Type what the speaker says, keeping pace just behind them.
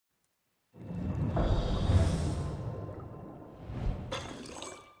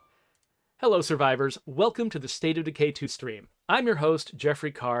Hello, survivors. Welcome to the State of Decay 2 stream. I'm your host,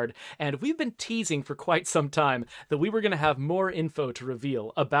 Geoffrey, and we've been teasing for quite some time that we were going to have more info to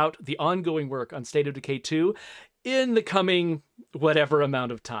reveal about the ongoing work on State of Decay 2 in the coming whatever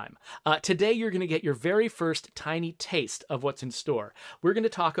amount of time. Today, you're going to get your very first tiny taste of what's in store. We're going to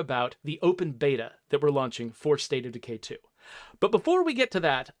talk about the open beta that we're launching for State of Decay 2. But before we get to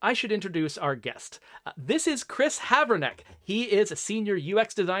that, I should introduce our guest. This is Chris Havranek. He is a senior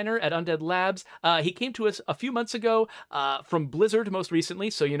UX designer at Undead Labs. He came to us a few months ago from Blizzard most recently,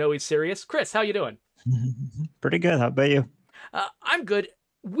 so you know he's serious. Chris, how you doing? Pretty good. How about you? I'm good.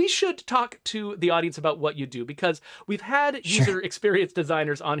 We should talk to the audience about what you do, because we've had user experience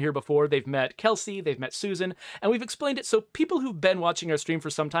designers on here before. They've met Kelsey, they've met Susan, and we've explained it so people who've been watching our stream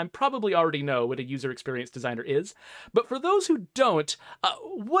for some time probably already know what a user experience designer is. But for those who don't,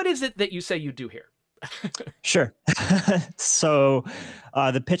 what is it that you say you do here? Sure. So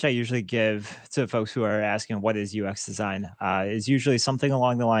the pitch I usually give to folks who are asking what is UX design is usually something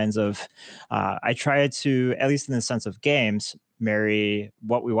along the lines of I try to, at least in the sense of games, marry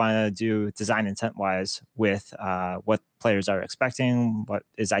what we want to do design intent wise with what players are expecting, what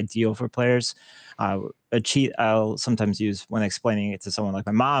is ideal for players. A cheat I'll sometimes use when explaining it to someone like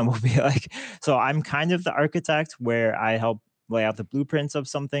my mom will be like, so I'm kind of the architect where I help lay out the blueprints of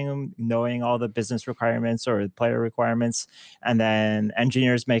something, knowing all the business requirements or player requirements, and then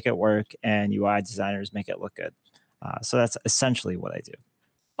engineers make it work and UI designers make it look good. So that's essentially what I do.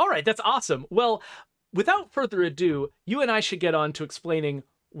 All right, that's awesome. Well, without further ado, you and I should get on to explaining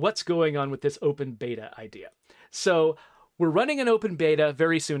what's going on with this open beta idea. So we're running an open beta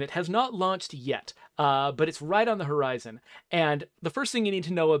very soon. It has not launched yet, but it's right on the horizon. And the first thing you need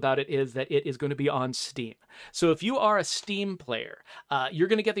to know about it is that it is going to be on Steam. So if you are a Steam player, you're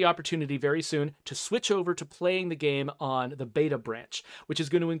going to get the opportunity very soon to switch over to playing the game on the beta branch, which is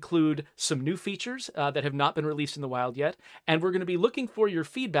going to include some new features that have not been released in the wild yet. And we're going to be looking for your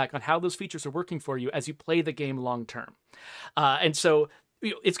feedback on how those features are working for you as you play the game long term. And so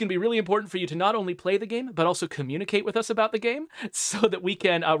it's going to be really important for you to not only play the game, but also communicate with us about the game so that we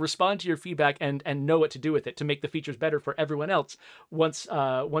can respond to your feedback and know what to do with it to make the features better for everyone else once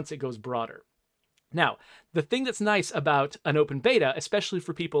it goes broader. Now, the thing that's nice about an open beta, especially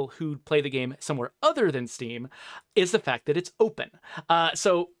for people who play the game somewhere other than Steam, is the fact that it's open.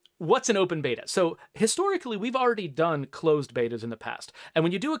 So what's an open beta? So historically, we've already done closed betas in the past. And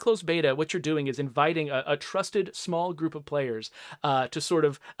when you do a closed beta, what you're doing is inviting a trusted small group of players to sort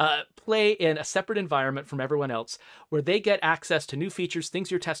of play in a separate environment from everyone else, where they get access to new features, things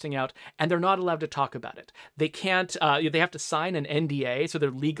you're testing out, and they're not allowed to talk about it. They can't, they have to sign an NDA, so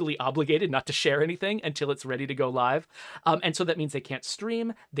they're legally obligated not to share anything until it's ready to go live. And so that means they can't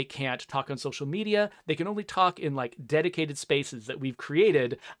stream, they can't talk on social media, they can only talk in like dedicated spaces that we've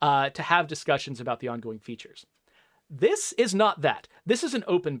created to have discussions about the ongoing features. This is not that. This is an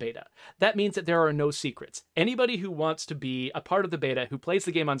open beta. That means that there are no secrets. Anybody who wants to be a part of the beta, who plays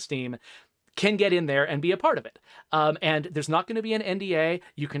the game on Steam, can get in there and be a part of it. And there's not going to be an NDA.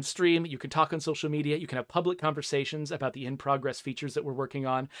 You can stream, you can talk on social media, you can have public conversations about the in-progress features that we're working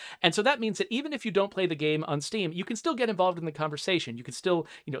on. And so that means that even if you don't play the game on Steam, you can still get involved in the conversation. You can still,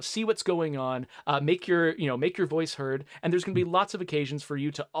 see what's going on, make your voice heard. And there's going to be lots of occasions for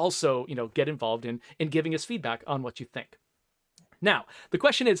you to also, get involved in giving us feedback on what you think. Now, the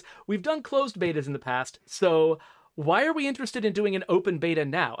question is, we've done closed betas in the past, so why are we interested in doing an open beta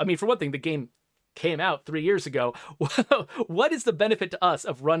now? I mean, for one thing, the game came out 3 years ago. What is the benefit to us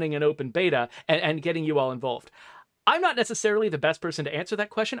of running an open beta and getting you all involved? I'm not necessarily the best person to answer that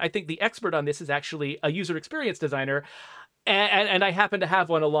question. I think the expert on this is actually a user experience designer, and I happen to have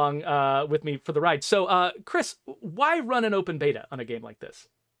one along with me for the ride. So, Chris, why run an open beta on a game like this?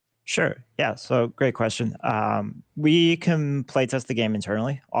 Sure. Yeah. So great question. We can play test the game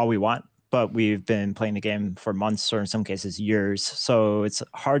internally all we want, but we've been playing the game for months or in some cases years. So it's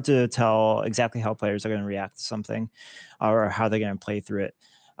hard to tell exactly how players are going to react to something or how they're going to play through it.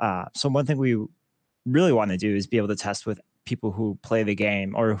 So one thing we really want to do is be able to test with people who play the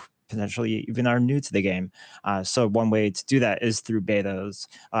game or potentially even are new to the game. So one way to do that is through betas.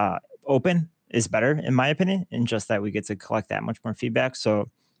 Open is better, in my opinion, in just that we get to collect that much more feedback. So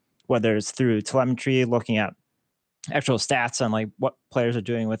whether it's through telemetry, looking at actual stats on like what players are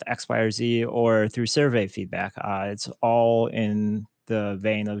doing with X, Y, or Z, or through survey feedback. It's all in the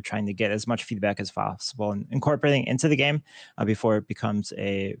vein of trying to get as much feedback as possible and incorporating into the game before it becomes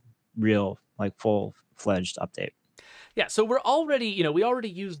a real, like, full-fledged update. Yeah, so we're already, we already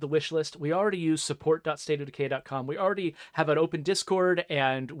use the wish list. We already use support.stateofdecay.com. We already have an open Discord,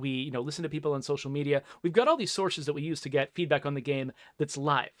 and we, listen to people on social media. We've got all these sources that we use to get feedback on the game that's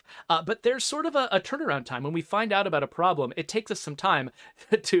live. But there's sort of a turnaround time. When we find out about a problem, it takes us some time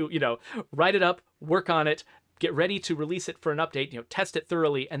to, write it up, work on it, get ready to release it for an update, test it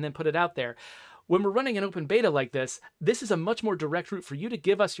thoroughly, and then put it out there. When we're running an open beta like this is a much more direct route for you to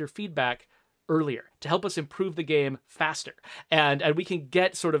give us your feedback earlier, to help us improve the game faster. And we can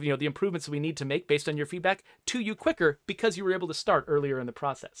get sort of, the improvements we need to make based on your feedback to you quicker because you were able to start earlier in the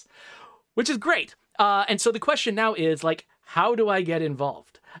process, which is great. And so the question now is, like, how do I get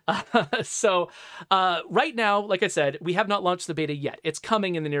involved? So right now, like I said, we have not launched the beta yet. It's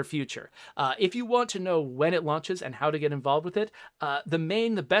coming in the near future. If you want to know when it launches and how to get involved with it,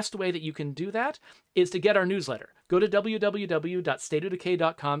 the best way that you can do that is to get our newsletter. Go to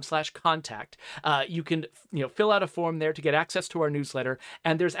www.stateofdecay.com/contact. You can, fill out a form there to get access to our newsletter.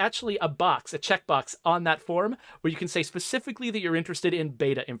 And there's actually a checkbox on that form where you can say specifically that you're interested in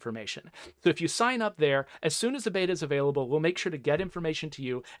beta information. So if you sign up there, as soon as the beta is available, we'll make sure to get information to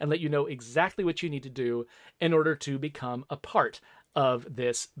you and let you know exactly what you need to do in order to become a part of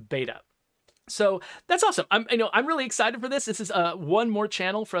this beta. So that's awesome. I'm really excited for this. This is one more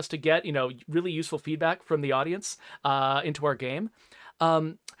channel for us to get, really useful feedback from the audience into our game.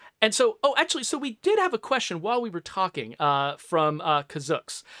 And so, so we did have a question while we were talking from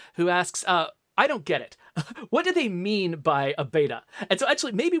Kazooks, who asks, I don't get it. What do they mean by a beta? And so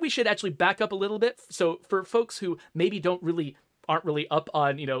actually, maybe we should actually back up a little bit. So for folks who maybe aren't really up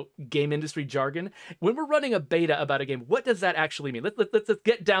on, game industry jargon, when we're running a beta about a game, what does that actually mean? Let's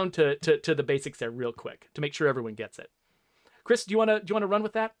get down to the basics there real quick to make sure everyone gets it. Chris, do you want to run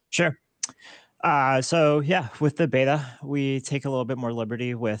with that? Sure. So yeah, with the beta, we take a little bit more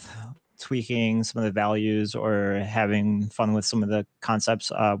liberty with tweaking some of the values or having fun with some of the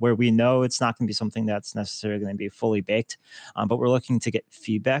concepts where we know it's not going to be something that's necessarily going to be fully baked, but we're looking to get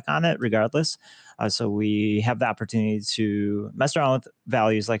feedback on it regardless. So we have the opportunity to mess around with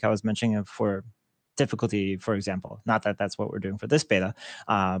values, like I was mentioning, for difficulty, for example. Not that that's what we're doing for this beta,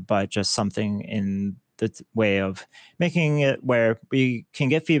 but just something in the way of making it where we can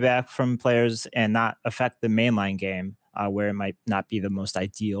get feedback from players and not affect the mainline game, where it might not be the most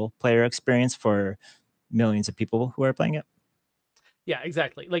ideal player experience for millions of people who are playing it. Yeah,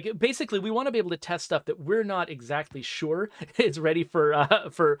 exactly. Like, basically, we want to be able to test stuff that we're not exactly sure is ready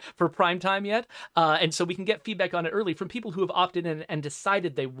for prime time yet, and so we can get feedback on it early from people who have opted in and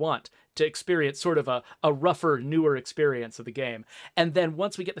decided they want to experience sort of a rougher, newer experience of the game. And then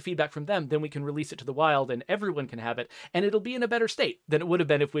once we get the feedback from them, then we can release it to the wild, and everyone can have it, and it'll be in a better state than it would have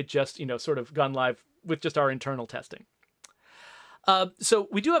been if we'd just sort of gone live with just our internal testing. So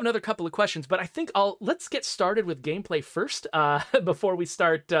we do have another couple of questions, but I think let's get started with gameplay first before we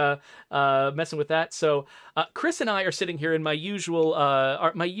start messing with that. So Chris and I are sitting here in my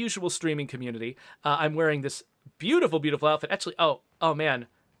usual streaming community. I'm wearing this beautiful, beautiful outfit. Actually, oh man,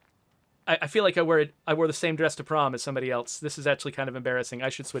 I feel like I wore the same dress to prom as somebody else. This is actually kind of embarrassing. I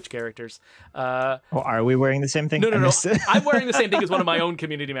should switch characters. Are we wearing the same thing? No. I'm wearing the same thing as one of my own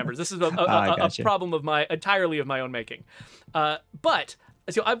community members. This is a problem entirely of my own making. But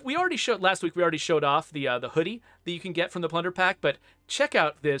so we already showed last week. We already showed off the hoodie that you can get from the Plunder Pack. But check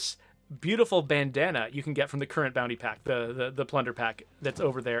out this beautiful bandana you can get from the current Bounty Pack, the Plunder Pack that's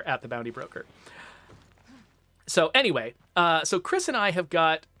over there at the Bounty Broker. So anyway, so Chris and I have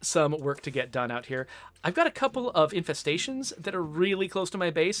got some work to get done out here. I've got a couple of infestations that are really close to my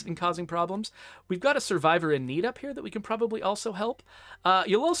base and causing problems. We've got a survivor in need up here that we can probably also help.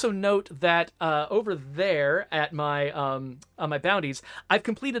 You'll also note that over there at my on my bounties, I've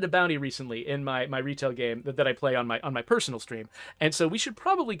completed a bounty recently in my retail game that I play on my personal stream, and so we should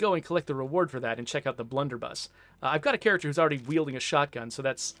probably go and collect the reward for that and check out the blunderbuss. I've got a character who's already wielding a shotgun, so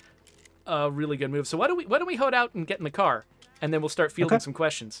that's a really good move. So why don't we head out and get in the car, and then we'll start fielding some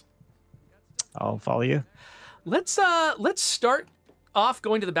questions. I'll follow you. Let's start off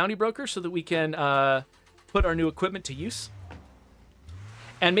going to the Bounty Broker so that we can put our new equipment to use,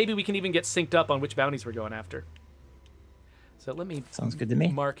 and maybe we can even get synced up on which bounties we're going after. So let me sounds good to me.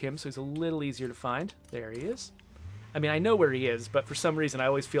 Mark him so he's a little easier to find. There he is. I mean, I know where he is, but for some reason I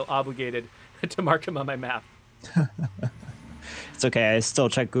always feel obligated to mark him on my map. It's okay. I still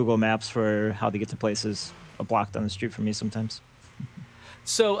check Google Maps for how to get to places a block down the street from me sometimes.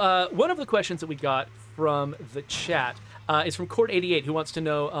 So one of the questions that we got from the chat is from Court88, who wants to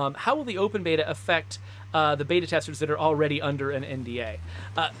know how will the open beta affect the beta testers that are already under an NDA?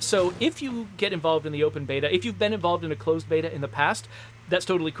 So if you get involved in the open beta, if you've been involved in a closed beta in the past, that's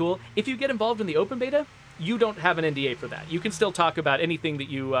totally cool. If you get involved in the open beta, you don't have an NDA for that. You can still talk about anything that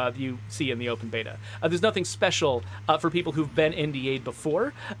you see in the open beta. There's nothing special for people who've been NDA'd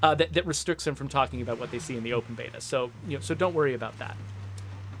before that restricts them from talking about what they see in the open beta. So so don't worry about that.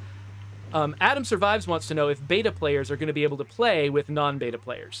 Adam Survives wants to know if beta players are going to be able to play with non-beta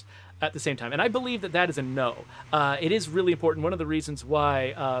players at the same time, and I believe that is a no. It is really important. One of the reasons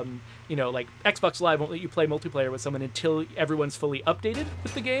why, like Xbox Live won't let you play multiplayer with someone until everyone's fully updated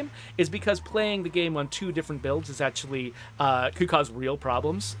with the game, is because playing the game on 2 different builds is actually could cause real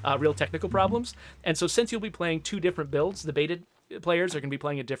problems, real technical problems. And so, since you'll be playing 2 different builds, the beta players are going to be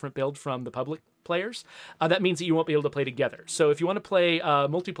playing a different build from the public players. That means that you won't be able to play together. So if you want to play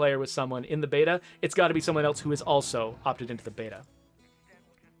multiplayer with someone in the beta, it's got to be someone else who is also opted into the beta.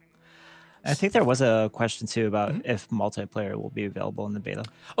 I think there was a question too about if multiplayer will be available in the beta.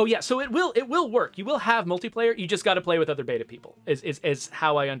 Oh yeah, so it will work. You will have multiplayer. You just got to play with other beta people. Is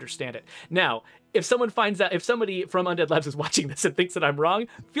how I understand it. Now, if someone finds out, if somebody from Undead Labs is watching this and thinks that I'm wrong,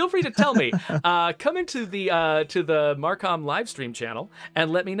 feel free to tell me. Come into the Marcom live stream channel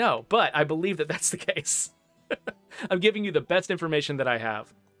and let me know. But I believe that that's the case. I'm giving you the best information that I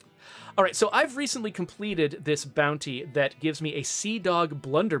have. All right, so I've recently completed this bounty that gives me a Sea Dog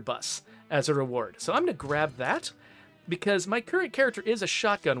Blunderbuss as a reward. So I'm going to grab that because my current character is a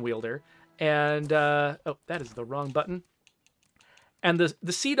shotgun wielder. And, oh, that is the wrong button. And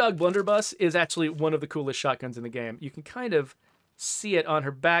the Sea Dog Blunderbuss is actually one of the coolest shotguns in the game. You can kind of see it on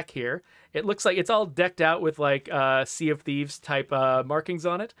her back here. It looks like it's all decked out with like Sea of Thieves type markings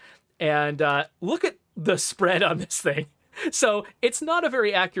on it. And look at the spread on this thing. So it's not a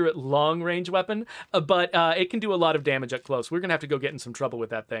very accurate long-range weapon, but it can do a lot of damage up close. We're going to have to go get in some trouble with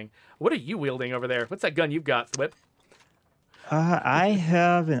that thing. What are you wielding over there? What's that gun you've got, Thwip? I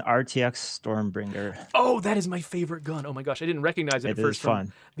have an RTX Stormbringer. Oh, that is my favorite gun. Oh my gosh, I didn't recognize it at first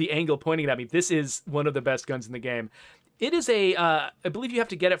from the angle pointing at me. This is one of the best guns in the game. It is a, I believe you have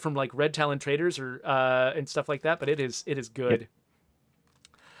to get it from like Red Talon Traders or and stuff like that, but it is good. Yep.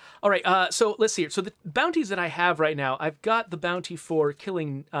 All right, so let's see here. So the bounties that I have right now, I've got the bounty for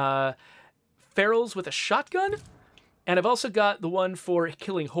killing ferals with a shotgun, and I've also got the one for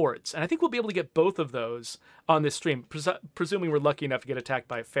killing hordes. And I think we'll be able to get both of those on this stream, presuming we're lucky enough to get attacked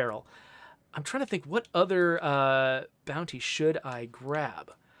by a feral. I'm trying to think, what other bounty should I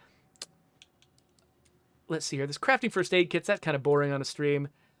grab? Let's see here. This crafting first aid kits, that's kind of boring on a stream.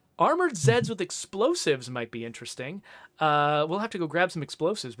 Armored Zeds with explosives might be interesting. We'll have to go grab some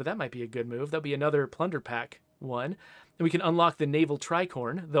explosives, but that might be a good move. That'll be another plunder pack one. And we can unlock the Naval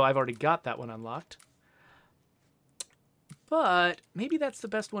Tricorn, though I've already got that one unlocked. But maybe that's the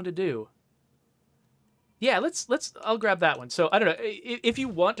best one to do. Yeah, I'll grab that one. So I don't know if you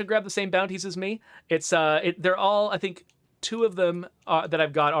want to grab the same bounties as me. They're all, I think 2 of them that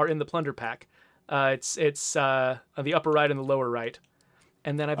I've got are in the plunder pack. It's on the upper right and the lower right.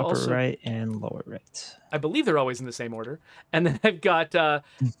 And then I've upper right and lower right. I believe they're always in the same order. And then I've got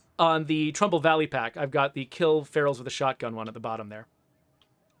on the Trumbull Valley pack, I've got the kill ferals with a shotgun one at the bottom there.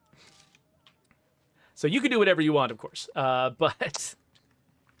 So you can do whatever you want, of course. But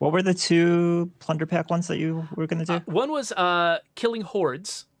what were the 2 plunder pack ones that you were going to do? One was killing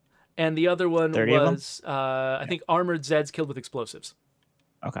hordes, and the other one was I think armored Zeds killed with explosives.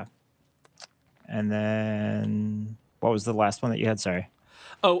 Okay. And then what was the last one that you had? Sorry.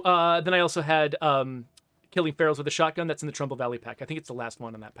 Oh, then I also had killing ferals with a shotgun. That's in the Trumbull Valley pack. I think it's the last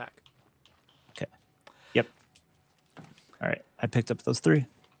one in that pack. Okay. Yep. All right. I picked up those 3.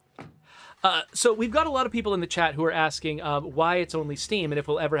 So we've got a lot of people in the chat who are asking why it's only Steam and if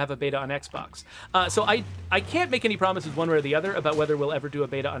we'll ever have a beta on Xbox. So I can't make any promises one way or the other about whether we'll ever do a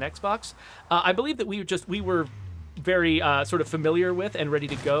beta on Xbox. I believe that we were very sort of familiar with and ready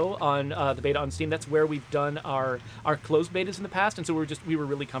to go on the beta on Steam. That's where we've done our closed betas in the past, and so we were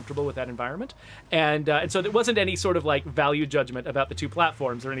really comfortable with that environment. And so there wasn't any sort of like value judgment about the 2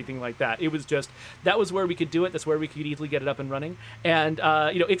 platforms or anything like that. It was just that was where we could do it. That's where we could easily get it up and running. And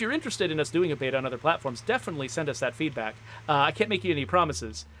if you're interested in us doing a beta on other platforms, definitely send us that feedback. I can't make you any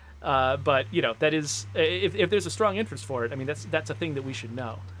promises, but that is if there's a strong interest for it. I mean, that's a thing that we should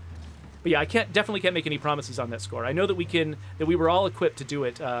know. But yeah, I definitely can't make any promises on that score. I know that we were all equipped to do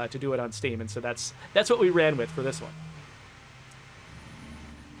it on Steam, and so that's what we ran with for this one.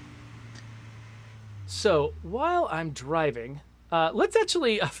 So while I'm driving, let's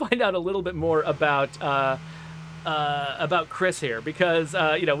actually find out a little bit more about Chris here, because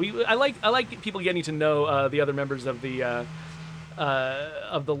I like people getting to know the other members of the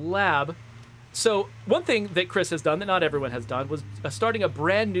lab. So one thing that Chris has done that not everyone has done was starting a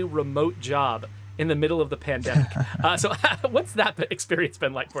brand new remote job in the middle of the pandemic. So what's that experience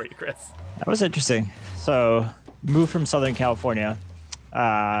been like for you, Chris? That was interesting. So moved from Southern California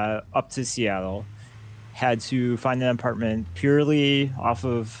up to Seattle. Had to find an apartment purely off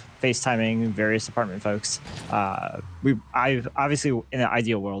of FaceTiming various apartment folks. I've obviously, in an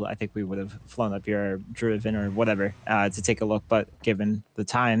ideal world, I think we would have flown up here, or driven, or whatever to take a look. But given the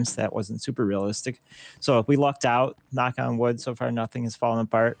times, that wasn't super realistic. So we lucked out. Knock on wood. So far, nothing has fallen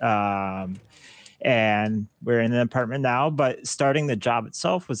apart. And we're in an apartment now. But starting the job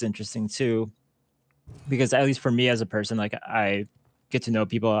itself was interesting too, because at least for me as a person, like I get to know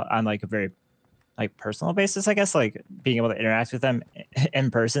people on like a very personal basis, I guess, like being able to interact with them in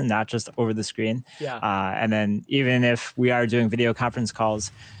person, not just over the screen. Yeah. And then even if we are doing video conference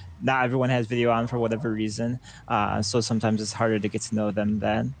calls, not everyone has video on for whatever reason. So sometimes it's harder to get to know them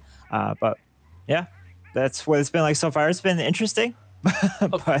then. But yeah, that's what it's been like so far. It's been interesting,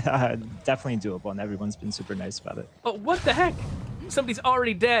 but definitely doable. And everyone's been super nice about it. Oh, what the heck? Somebody's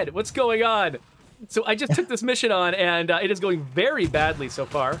already dead. What's going on? So I just took this mission on, and it is going very badly so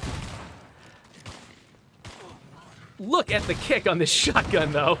far. Look at the kick on this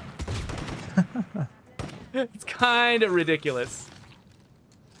shotgun, though. It's kind of ridiculous.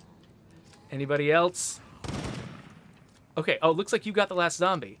 Anybody else? Okay, oh, looks like you got the last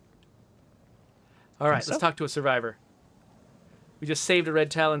zombie. All right, let's talk to a survivor. We just saved a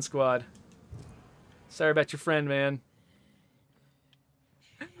Red Talon squad. Sorry about your friend, man.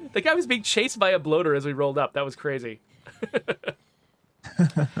 The guy was being chased by a bloater as we rolled up. That was crazy.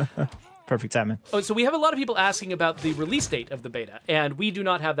 Perfect timing. Oh, so we have a lot of people asking about the release date of the beta, and we do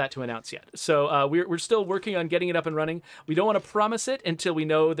not have that to announce yet. So we're still working on getting it up and running. We don't want to promise it until we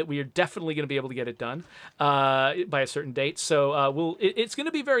know that we are definitely going to be able to get it done by a certain date. So it's going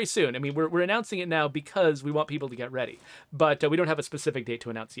to be very soon. I mean, we're announcing it now because we want people to get ready, but we don't have a specific date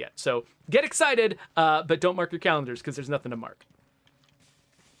to announce yet. So get excited, but don't mark your calendars because there's nothing to mark.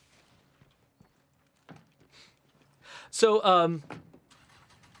 So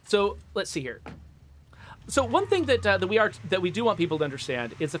let's see here. So one thing that we do want people to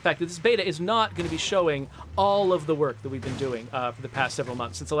understand is the fact that this beta is not going to be showing all of the work that we've been doing for the past several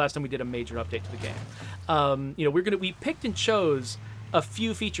months since the last time we did a major update to the game. We picked and chose a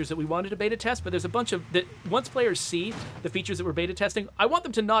few features that we wanted to beta test, but there's a bunch of that. Once players see the features that we're beta testing, I want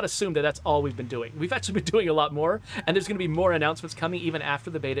them to not assume that that's all we've been doing. We've actually been doing a lot more, and there's going to be more announcements coming even after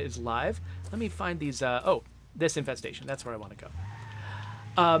the beta is live. Let me find these. This infestation. That's where I want to go.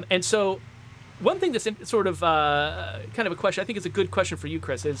 And so one thing that's sort of kind of a question, I think is a good question for you,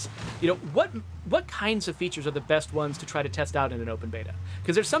 Chris, is, what kinds of features are the best ones to try to test out in an open beta?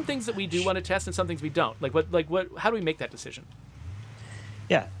 Because there's some things that we do want to test and some things we don't. How do we make that decision?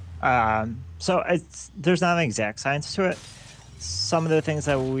 Yeah. So there's not an exact science to it. Some of the things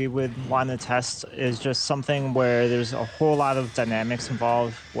that we would want to test is just something where there's a whole lot of dynamics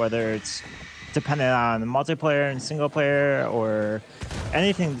involved, whether it's depending on multiplayer and single player or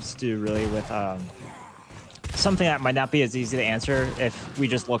anything to do really with something that might not be as easy to answer if we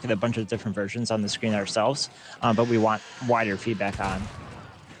just look at a bunch of different versions on the screen ourselves, but we want wider feedback on.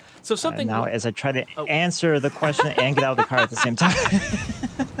 So something now, as I try to answer the question and get out of the car at the same time.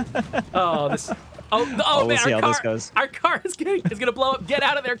 We'll man, see how this goes. Our car is gonna blow up. Get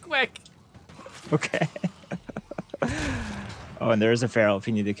out of there quick. Okay. Oh, and there is a feral if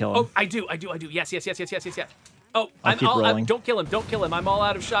you need to kill him. Oh, I do. Yes. Oh, rolling. don't kill him. I'm all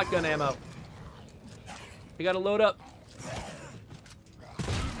out of shotgun ammo. We gotta load up.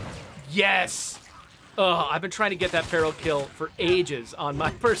 Yes. Oh, I've been trying to get that feral kill for ages on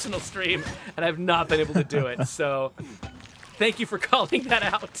my personal stream, and I've not been able to do it. So, thank you for calling that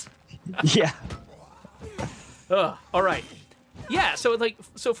out. Yeah. All right. Yeah. So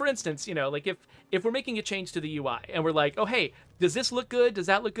for instance, if we're making a change to the UI and we're like, oh, hey, does this look good? Does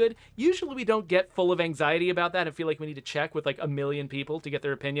that look good? Usually we don't get full of anxiety about that and feel like we need to check with like a million people to get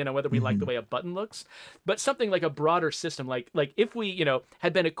their opinion on whether we like the way a button looks. But something like a broader system, like if we,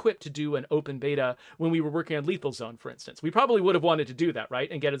 had been equipped to do an open beta when we were working on Lethal Zone, for instance, we probably would have wanted to do that,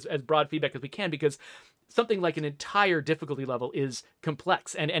 right? And get as broad feedback as we can, because something like an entire difficulty level is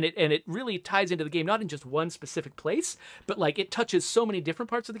complex and it really ties into the game, not in just one specific place, but like it touches so many different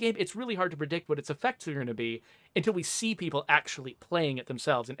parts of the game. It's really hard to predict what its effects are going to be until we see people actually playing it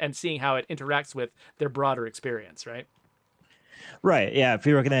themselves and seeing how it interacts with their broader experience, right? Right. Yeah. If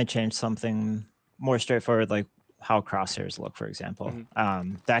we were going to change something more straightforward, like how crosshairs look, for example,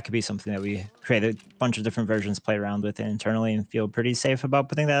 that could be something that we create a bunch of different versions, play around with internally, and feel pretty safe about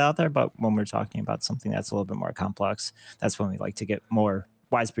putting that out there. But when we're talking about something that's a little bit more complex, that's when we like to get more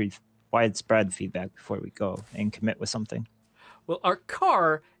widespread feedback before we go and commit with something. Well, our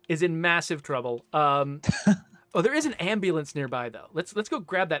car is in massive trouble. Oh, there is an ambulance nearby though. Let's go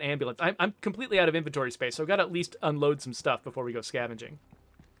grab that ambulance. I'm completely out of inventory space, so I've got to at least unload some stuff before we go scavenging.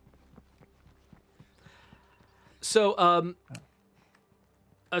 So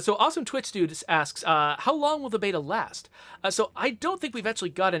so Awesome Twitch Dude asks, how long will the beta last? So I don't think we've actually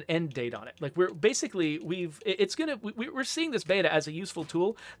got an end date on it. Like we're seeing this beta as a useful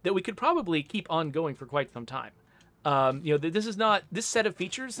tool that we could probably keep on going for quite some time. You know, this set of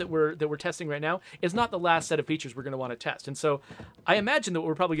features that we're testing right now is not the last set of features we're going to want to test. And so I imagine that what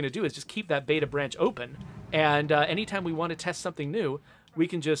we're probably going to do is just keep that beta branch open. And anytime we want to test something new, we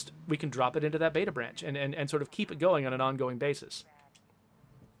can drop it into that beta branch and sort of keep it going on an ongoing basis.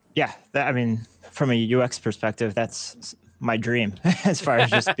 Yeah, I mean, from a UX perspective, that's my dream as far as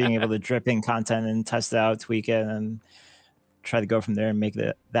just being able to drip in content and test it out, tweak it, and try to go from there and make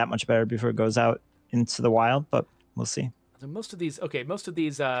it that much better before it goes out into the wild. But we'll see. So most of these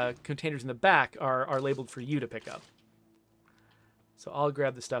containers in the back are labeled for you to pick up. So I'll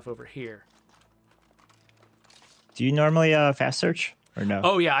grab the stuff over here. Do you normally fast search or no?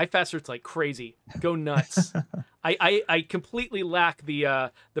 Oh yeah, I fast search like crazy. Go nuts. I completely lack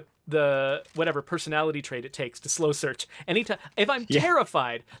the whatever personality trait it takes to slow search. Anytime if I'm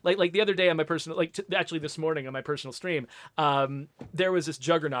terrified, like the other day on my personal, actually this morning on my personal stream, there was this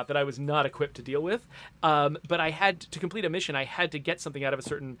juggernaut that I was not equipped to deal with. But I had to complete a mission. I had to get something out of a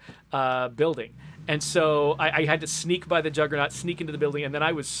certain building, and so I had to sneak by the juggernaut, sneak into the building, and then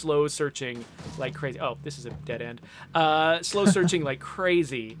I was slow searching like crazy. Oh, this is a dead end. Slow searching like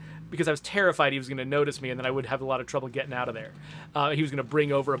crazy, because I was terrified he was going to notice me and then I would have a lot of trouble getting out of there. He was going to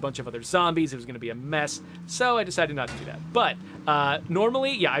bring over a bunch of other zombies. It was going to be a mess. So I decided not to do that. But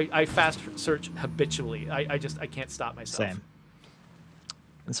normally, yeah, I fast search habitually. I can't stop myself. Same.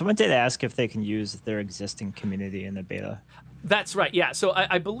 And someone did ask if they can use their existing community in the beta. That's right. Yeah. So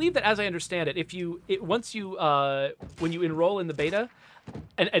I believe that, as I understand it, when you enroll in the beta,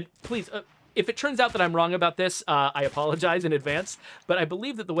 and please, if it turns out that I'm wrong about this, I apologize in advance. But I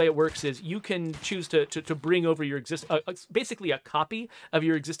believe that the way it works is you can choose to bring over your basically a copy of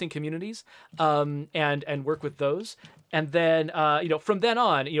your existing communities, and work with those. And then from then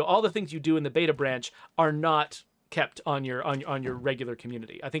on, all the things you do in the beta branch are not kept on your regular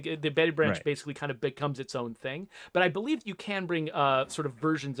community. I think the beta branch basically kind of becomes its own thing. But I believe you can bring sort of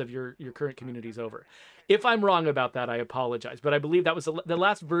versions of your current communities over. If I'm wrong about that, I apologize. But I believe that was the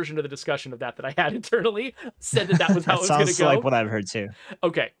last version of the discussion of that I had internally said that was how it was going to go. Sounds like what I've heard too.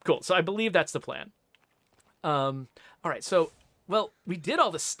 Okay, cool. So I believe that's the plan. All right. So, well, we did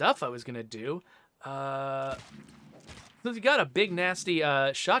all the stuff I was going to do. Since we got a big nasty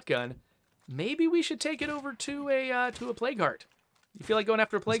shotgun, maybe we should take it over to a plague heart. You feel like going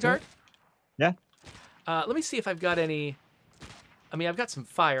after a plague heart? Yeah. Let me see if I've got any. I mean, I've got some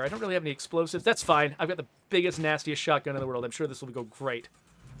fire. I don't really have any explosives. That's fine. I've got the biggest, nastiest shotgun in the world. I'm sure this will go great.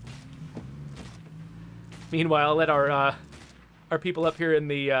 Meanwhile, I'll let our people up here in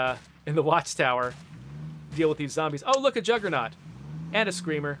the watchtower deal with these zombies. Oh, look, a juggernaut and a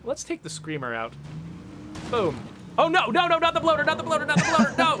screamer. Let's take the screamer out. Boom. Oh no, not the bloater, not the bloater, not the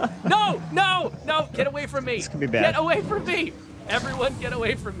bloater. No, get away from me. This could be bad. Get away from me. Everyone get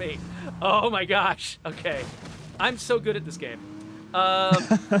away from me. Oh my gosh. Okay. I'm so good at this game. All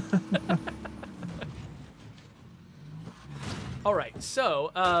right.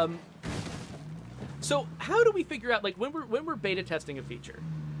 So how do we figure out, like, when we're beta testing a feature,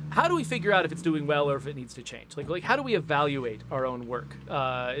 how do we figure out if it's doing well or if it needs to change? Like how do we evaluate our own work?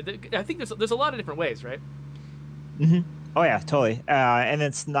 I think there's a lot of different ways, right? Mm-hmm. Oh yeah, totally. And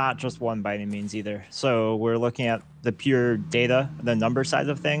it's not just one by any means either. So we're looking at the pure data, the number side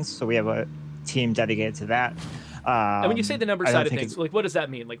of things. So we have a team dedicated to that. And when you say the number side of things, like, what does that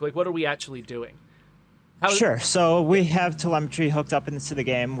mean? Like what are we actually doing? Sure. So we have telemetry hooked up into the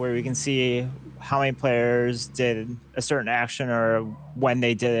game where we can see how many players did a certain action or when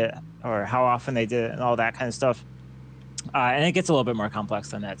they did it or how often they did it and all that kind of stuff. And it gets a little bit more complex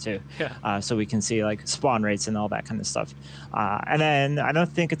than that too. Yeah. So we can see like spawn rates and all that kind of stuff. And then I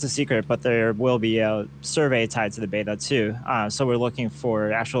don't think it's a secret, but there will be a survey tied to the beta too. So we're looking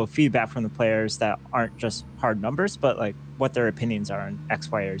for actual feedback from the players that aren't just hard numbers, but like what their opinions are on X,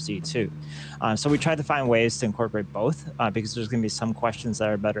 Y, or Z too. So we try to find ways to incorporate both because there's going to be some questions that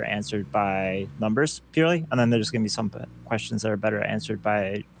are better answered by numbers purely, and then there's going to be some questions that are better answered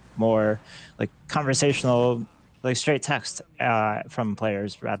by more like conversational, like straight text from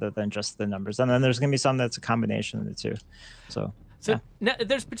players rather than just the numbers. And then there's going to be some that's a combination of the two. So now,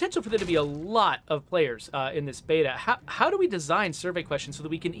 there's potential for there to be a lot of players in this beta. How do we design survey questions so that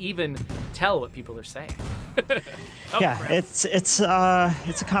we can even tell what people are saying? Yeah, crap. It's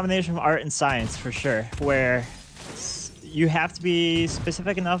a combination of art and science for sure, where you have to be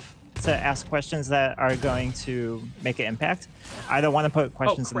specific enough to ask questions that are going to make an impact. I don't want to put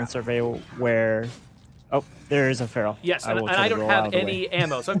questions in the survey where... Oh, there is a feral. Yes, and I don't have any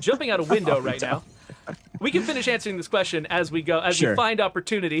ammo, so I'm jumping out a window right now. We can finish answering this question as we go, as we find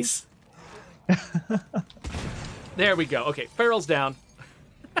opportunities. There we go. Okay, feral's down.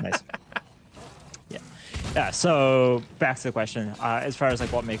 Nice. Yeah, so back to the question. As far as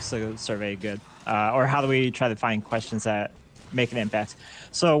like what makes the survey good, or how do we try to find questions that make an impact?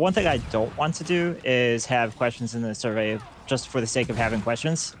 So one thing I don't want to do is have questions in the survey just for the sake of having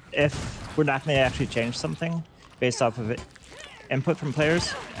questions. If we're not going to actually change something based off of input from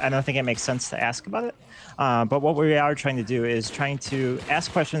players, I don't think it makes sense to ask about it. But what we are trying to do is trying to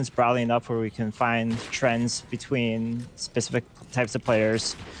ask questions broadly enough where we can find trends between specific types of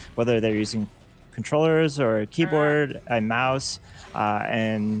players, whether they're using controllers or a keyboard, a mouse,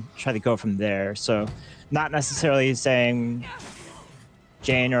 and try to go from there. So not necessarily saying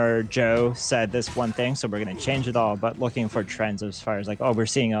Jane or Joe said this one thing, so we're going to change it all, but looking for trends as far as like, oh, we're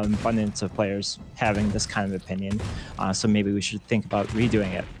seeing an abundance of players having this kind of opinion, so maybe we should think about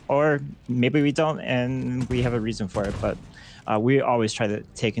redoing it. Or maybe we don't, and we have a reason for it, but we always try to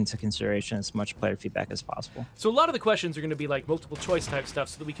take into consideration as much player feedback as possible. So a lot of the questions are going to be like multiple choice type stuff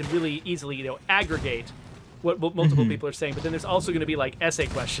so that we can really easily, aggregate what multiple people are saying, but then there's also going to be like essay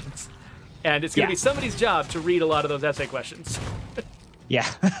questions. And it's going to be somebody's job to read a lot of those essay questions. Yeah,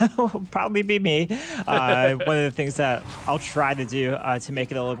 will probably be me. One of the things that I'll try to do to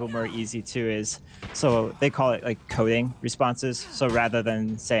make it a little bit more easy too is, so they call it like coding responses. So rather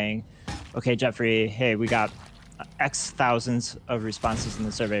than saying, okay, Geoffrey, hey, we got X thousands of responses in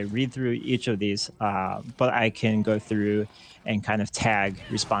the survey, read through each of these, but I can go through and kind of tag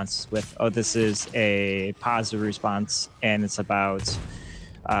responses with, oh, this is a positive response and it's about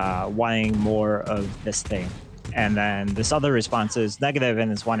wanting more of this thing. And then this other response is negative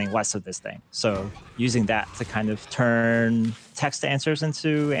and is wanting less of this thing. So using that to kind of turn text answers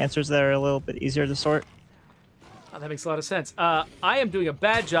into answers that are a little bit easier to sort. Oh, that makes a lot of sense. I am doing a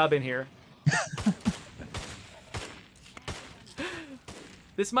bad job in here.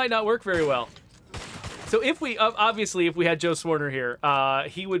 This might not work very well. So if we, obviously, if we had Joe Swarner here,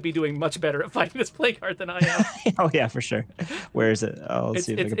 he would be doing much better at fighting this plague art than I am. Oh, yeah, for sure. Where is it? Oh, let's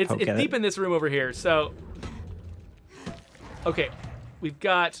see if I can poke at it. It's deep in this room over here, so... Okay, we've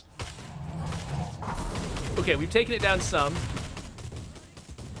got... Okay, we've taken it down some.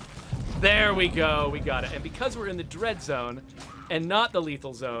 There we go, we got it. And because we're in the dread zone and not the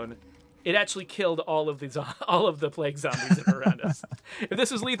lethal zone, it actually killed all of the plague zombies that were around us. If this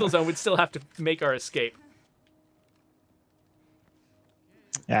was lethal zone, we'd still have to make our escape.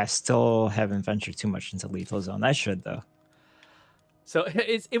 Yeah, I still haven't ventured too much into lethal zone. I should, though. So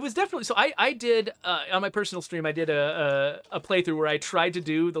it was definitely... So I did, on my personal stream, I did a playthrough where I tried to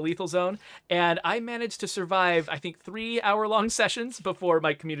do the lethal zone, and I managed to survive, I think, 3-hour-long sessions before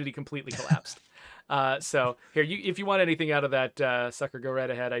my community completely collapsed. So here, if you want anything out of that, sucker, go right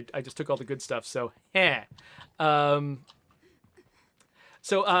ahead. I just took all the good stuff, so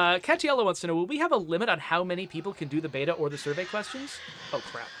So Catiello wants to know, will we have a limit on how many people can do the beta or the survey questions? Oh,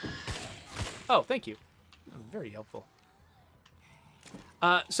 crap. Oh, thank you. Very helpful.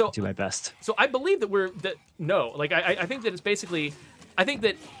 So do my best. So I believe that no, like I think that it's basically, I think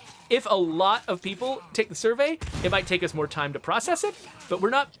that if a lot of people take the survey, it might take us more time to process it, but we're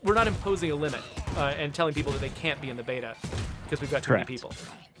not imposing a limit and telling people that they can't be in the beta because we've got too many people.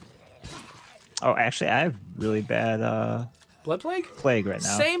 Oh, actually, I have really bad blood plague right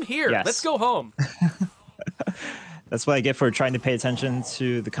now. Same here. Yes. Let's go home. That's what I get for trying to pay attention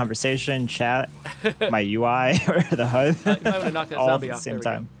to the conversation, chat, my UI, or the HUD. You might want to knock that all zombie at the off. same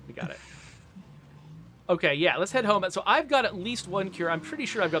time. We got it. Okay, yeah, let's head home. So I've got at least one cure. I'm pretty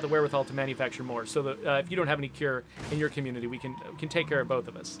sure I've got the wherewithal to manufacture more. So that if you don't have any cure in your community, we can take care of both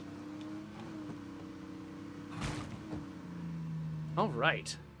of us. All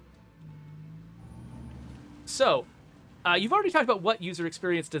right. So... you've already talked about what user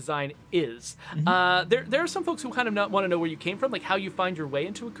experience design is. Mm-hmm. There are some folks who kind of want to know where you came from, like how you find your way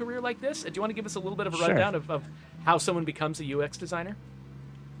into a career like this. Do you want to give us a little bit of a rundown of how someone becomes a UX designer?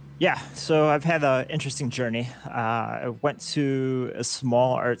 Yeah, so I've had an interesting journey. I went to a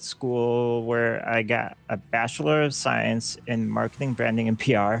small art school where I got a Bachelor of Science in Marketing, Branding, and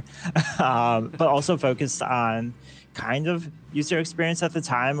PR, but also focused on kind of user experience at the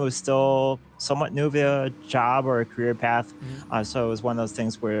time. It was still somewhat new of a job or a career path. Mhm. So it was one of those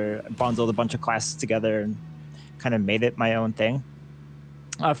things where I bundled a bunch of classes together and kind of made it my own thing.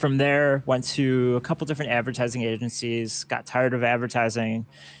 From there, went to a couple different advertising agencies, got tired of advertising,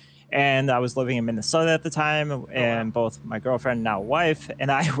 and I was living in Minnesota at the time, Oh wow. and both my girlfriend, now wife,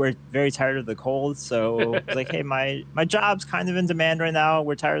 and I were very tired of the cold. So I was like, "Hey, my job's kind of in demand right now.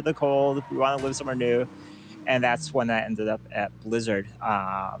 We're tired of the cold. We want to live somewhere new." And that's when I ended up at Blizzard.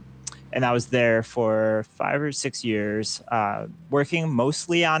 And I was there for 5 or 6 years, working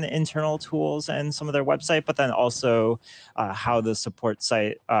mostly on internal tools and some of their website, but then also how the support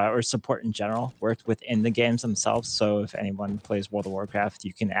site or support in general worked within the games themselves. So if anyone plays World of Warcraft,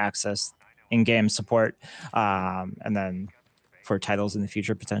 you can access in-game support, and then for titles in the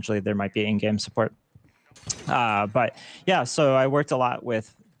future, potentially there might be in-game support. But yeah, so I worked a lot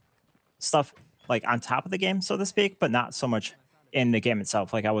with stuff like on top of the game, so to speak, but not so much in the game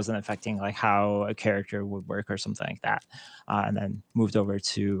itself. Like I wasn't affecting like how a character would work or something like that. And then moved over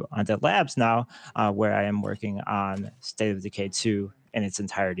to Undead Labs now, where I am working on State of Decay 2 in its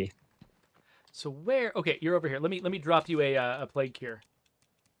entirety. So where? Okay, you're over here. Let me drop you a plague cure.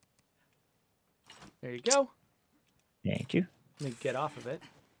 There you go. Thank you. Let me get off of it.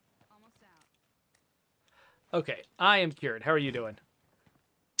 Okay, I am cured. How are you doing?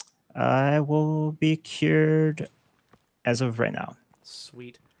 I will be cured as of right now.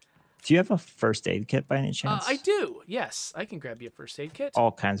 Sweet. Do you have a first aid kit by any chance? I do. Yes, I can grab you a first aid kit.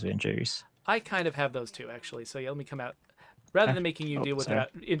 All kinds of injuries. I kind of have those too, actually. So yeah, let me come out. Rather than making you deal with it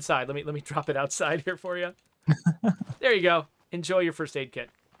inside, let me drop it outside here for you. There you go. Enjoy your first aid kit.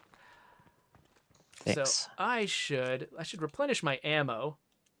 Thanks. So I should replenish my ammo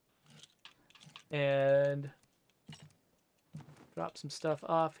and drop some stuff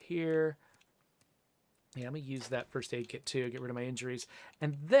off here. Yeah, I'm gonna use that first aid kit too, get rid of my injuries.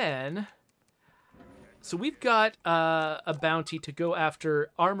 And then, so we've got a bounty to go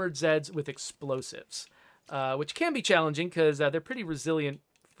after armored Zeds with explosives, which can be challenging because they're pretty resilient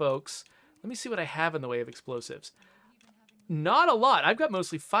folks. Let me see what I have in the way of explosives. Not a lot. I've got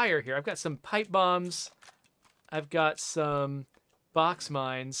mostly fire here. I've got some pipe bombs. I've got some box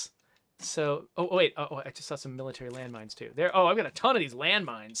mines. So, oh wait, I just saw some military landmines too. There. Oh, I've got a ton of these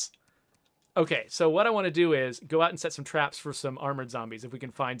landmines. Okay, so what I want to do is go out and set some traps for some armored zombies if we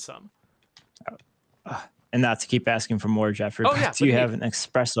can find some. And not to keep asking for more, Geoffrey. Oh, yeah. Do you have an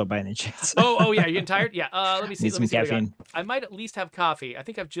espresso by any chance? Oh yeah. You're getting tired? Yeah. Let me see. Need some caffeine. I might at least have coffee. I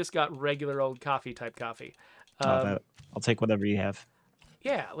think I've just got regular old coffee type coffee. I'll take whatever you have.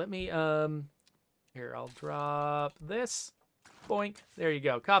 Yeah. Let me. Here, I'll drop this. Boink. There you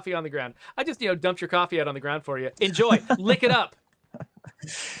go. Coffee on the ground. I just dumped your coffee out on the ground for you. Enjoy. Lick it up.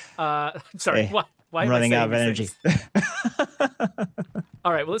 Sorry. Hey, why I'm am running I out of energy.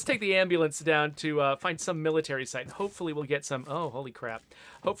 All right, well, let's take the ambulance down to find some military site. Hopefully we'll get some... Oh, holy crap.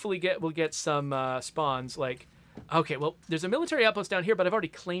 Hopefully we'll get some spawns like... Okay, well, there's a military outpost down here, but I've already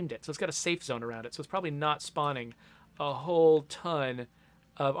claimed it, so it's got a safe zone around it, so it's probably not spawning a whole ton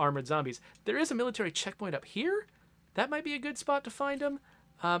of armored zombies. There is a military checkpoint up here. That might be a good spot to find them.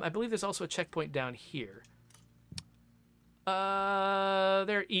 I believe there's also a checkpoint down here.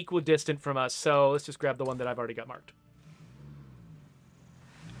 They're equidistant from us, so let's just grab the one that I've already got marked.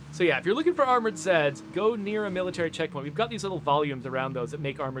 So yeah, if you're looking for armored Zeds, go near a military checkpoint. We've got these little volumes around those that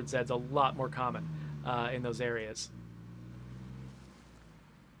make armored Zeds a lot more common in those areas.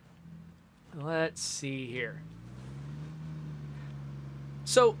 Let's see here.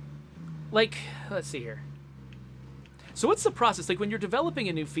 So, let's see here. So what's the process? Like when you're developing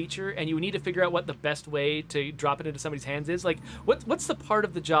a new feature and you need to figure out what the best way to drop it into somebody's hands is, like what's the part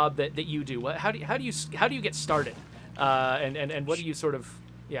of the job that you do? How do you get started? And what do you sort of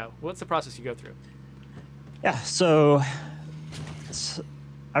what's the process you go through? Yeah, so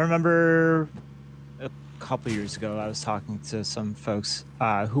I remember a couple years ago I was talking to some folks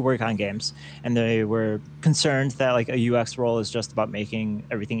who work on games, and they were concerned that like a UX role is just about making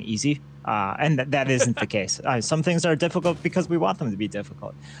everything easy. And that isn't the case. Some things are difficult because we want them to be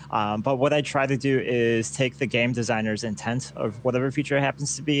difficult. But what I try to do is take the game designer's intent of whatever feature it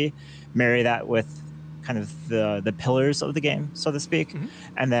happens to be, marry that with kind of the pillars of the game, so to speak.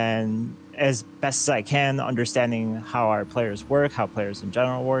 And then as best as I can, understanding how our players work, how players in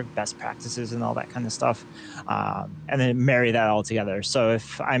general work, best practices and all that kind of stuff. And then marry that all together. So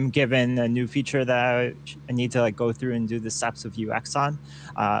if I'm given a new feature that I need to like go through and do the steps of UX on,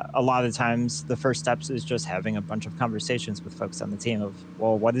 a lot of times the first steps is just having a bunch of conversations with folks on the team of,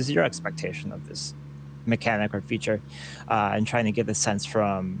 well, what is your expectation of this mechanic or feature? And trying to get a sense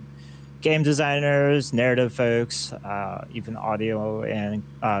from game designers, narrative folks, even audio and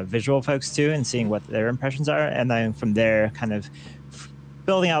visual folks too, and seeing what their impressions are. And then from there, kind of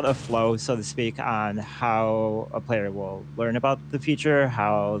building out a flow, so to speak, on how a player will learn about the feature,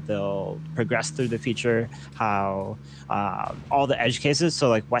 how they'll progress through the feature, how all the edge cases. So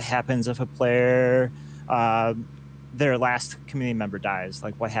like what happens if a player, their last community member dies?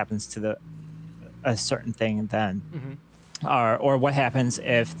 Like what happens to a certain thing then? Or what happens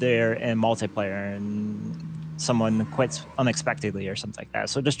if they're in multiplayer and someone quits unexpectedly or something like that.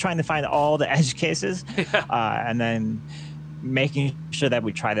 So just trying to find all the edge cases and then making sure that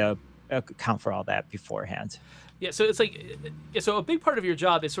we try to account for all that beforehand. Yeah, so it's like, so a big part of your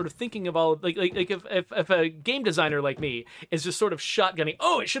job is sort of thinking of all, like if a game designer like me is just sort of shotgunning,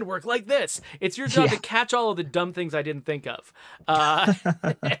 oh, it should work like this. It's your job to catch all of the dumb things I didn't think of,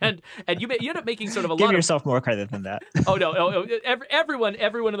 and you end up making sort of a Give lot. Give yourself more credit than that. Oh no, everyone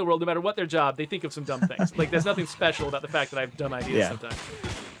in the world, no matter what their job, they think of some dumb things. Like there's nothing special about the fact that I have dumb ideas sometimes.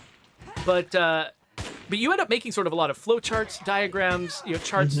 But you end up making sort of a lot of flowcharts, diagrams,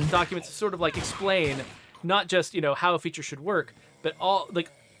 charts, documents to sort of like explain not just how a feature should work, but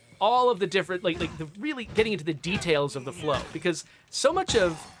all of the different the really getting into the details of the flow, because so much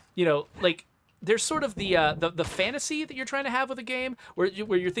of there's sort of the fantasy that you're trying to have with a game where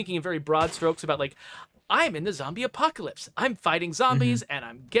you're thinking in very broad strokes about like, I'm in the zombie apocalypse. I'm fighting zombies and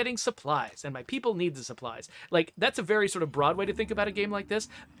I'm getting supplies and my people need the supplies. Like that's a very sort of broad way to think about a game like this,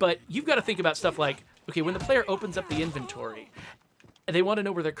 but you've got to think about stuff like, okay, when the player opens up the inventory, they want to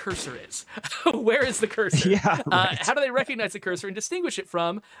know where their cursor is. Where is the cursor? Yeah, right. How do they recognize the cursor and distinguish it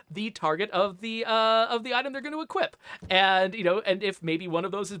from the target of the item they're going to equip? And and if maybe one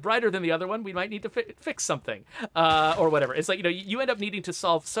of those is brighter than the other one, we might need to fix something or whatever. It's like you end up needing to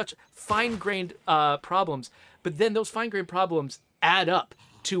solve such fine-grained problems, but then those fine-grained problems add up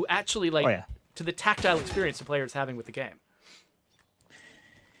to actually to the tactile experience the player is having with the game.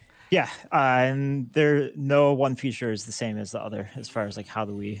 Yeah, and no one feature is the same as the other as far as like how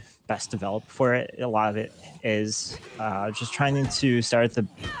do we best develop for it. A lot of it is just trying to start at the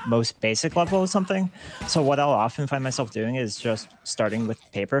most basic level of something. So what I'll often find myself doing is just starting with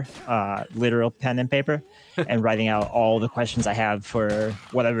paper, literal pen and paper, and writing out all the questions I have for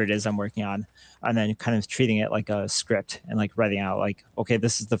whatever it is I'm working on, and then kind of treating it like a script and like writing out like, okay,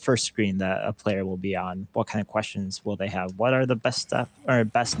 this is the first screen that a player will be on. What kind of questions will they have? What are the best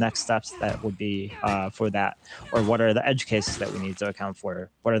next steps that would be for that? Or what are the edge cases that we need to account for?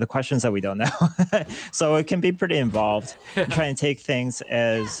 What are the questions that we don't know? So it can be pretty involved. Trying to take things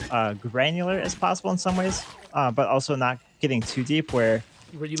as granular as possible in some ways, but also not getting too deep where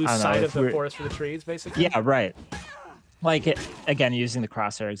you lose sight of the forest for the trees, basically. Yeah, right. Like again, using the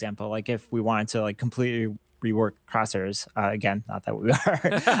crosshair example, like if we wanted to like completely rework crosshairs, again, not that we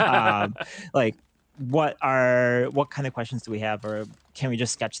are, like what kind of questions do we have, or can we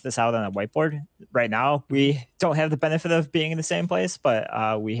just sketch this out on a whiteboard? Right now, we don't have the benefit of being in the same place,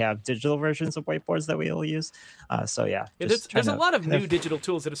 but we have digital versions of whiteboards that we'll use. So yeah, there's a lot of new digital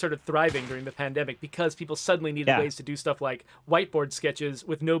tools that have started thriving during the pandemic because people suddenly needed ways to do stuff like whiteboard sketches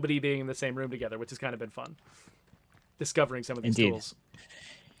with nobody being in the same room together, which has kind of been fun. Discovering some of these tools.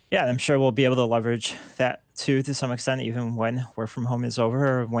 Yeah, I'm sure we'll be able to leverage that too to some extent, even when work from home is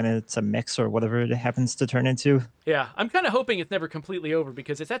over, or when it's a mix or whatever it happens to turn into. Yeah, I'm kind of hoping it's never completely over,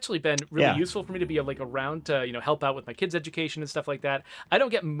 because it's actually been really useful for me to be around to help out with my kids' education and stuff like that. I don't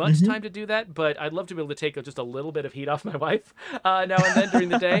get much time to do that, but I'd love to be able to take just a little bit of heat off my wife now and then during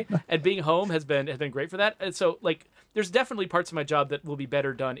the day. And being home has been great for that. And so there's definitely parts of my job that will be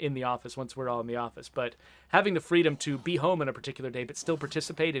better done in the office once we're all in the office. But having the freedom to be home on a particular day but still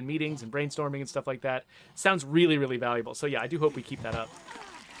participate in meetings and brainstorming and stuff like that sounds really, really valuable. So yeah, I do hope we keep that up.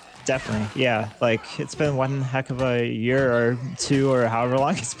 Definitely. Yeah. Like it's been one heck of a year or two or however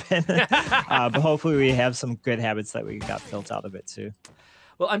long it's been. But hopefully we have some good habits that we got built out of it too.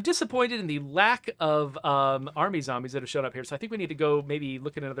 Well, I'm disappointed in the lack of army zombies that have shown up here. So I think we need to go maybe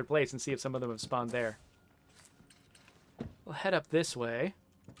look at another place and see if some of them have spawned there. We'll head up this way.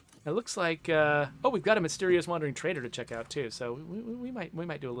 It looks like, we've got a mysterious wandering trader to check out too. So we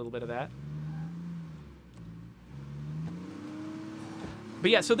might do a little bit of that.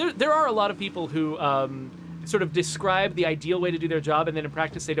 But yeah, so there are a lot of people who sort of describe the ideal way to do their job, and then in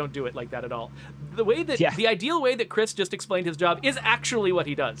practice they don't do it like that at all. The ideal way that Chris just explained his job is actually what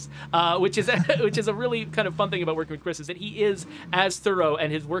he does, which is a really kind of fun thing about working with Chris, is that he is as thorough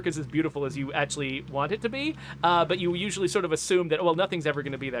and his work is as beautiful as you actually want it to be. But you usually sort of assume that, well, nothing's ever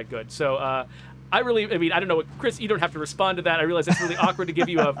going to be that good. So I don't know, Chris, you don't have to respond to that. I realize it's really awkward to give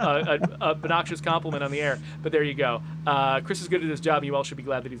you a obnoxious compliment on the air, but there you go. Chris is good at his job, and you all should be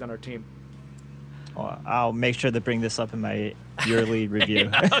glad that he's on our team. Well, I'll make sure to bring this up in my yearly review.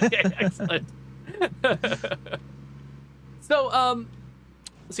 Yeah, okay, excellent. So,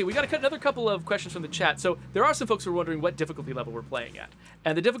 let's see, we got another couple of questions from the chat. So there are some folks who are wondering what difficulty level we're playing at.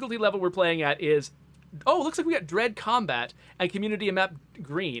 And the difficulty level we're playing at is, oh, it looks like we got Dread Combat and Community and Map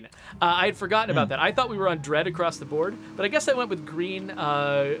Green. I had forgotten about that. I thought we were on Dread across the board, but I guess I went with Green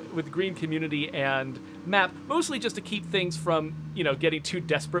Community and Map, mostly just to keep things from, getting too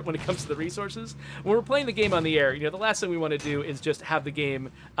desperate when it comes to the resources. When we're playing the game on the air, the last thing we want to do is just have the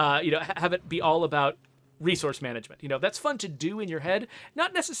game, have it be all about resource management. That's fun to do in your head,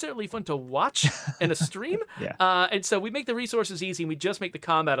 not necessarily fun to watch in a stream. Yeah. And so we make the resources easy, and we just make the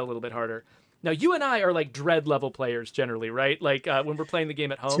combat a little bit harder. Now, you and I are like Dread level players generally, right? Like when we're playing the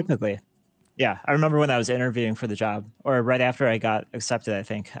game at home. Typically. Yeah, I remember when I was interviewing for the job, or right after I got accepted, I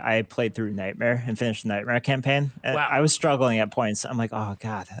think, I played through Nightmare and finished the Nightmare campaign. And wow. I was struggling at points. I'm like, oh,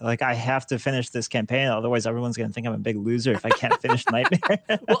 God, like I have to finish this campaign. Otherwise, everyone's going to think I'm a big loser if I can't finish Nightmare.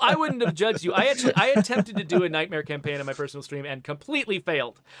 Well, I wouldn't have judged you. I attempted to do a Nightmare campaign on my personal stream and completely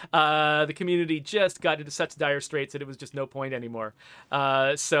failed. The community just got into such dire straits that it was just no point anymore.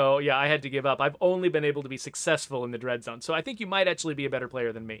 So, yeah, I had to give up. I've only been able to be successful in the Dread Zone. So I think you might actually be a better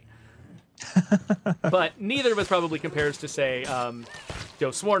player than me. But neither of us probably compares to, say, Joe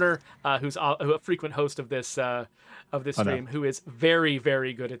Swarner, who's a frequent host of this stream, who is very,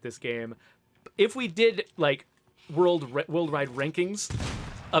 very good at this game. If we did like worldwide rankings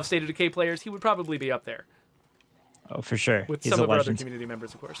of State of Decay players, he would probably be up there. Oh, for sure. With some of our other community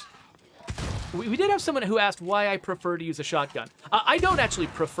members, of course. We did have someone who asked why I prefer to use a shotgun. I don't actually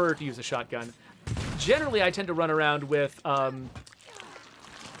prefer to use a shotgun. Generally, I tend to run around with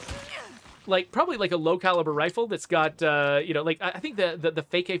probably like a low caliber rifle that's got I think the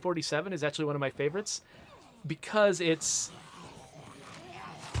fake A47 is actually one of my favorites because it's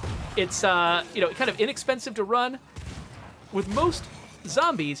kind of inexpensive to run. With most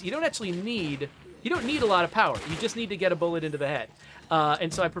zombies, you don't need a lot of power. You just need to get a bullet into the head.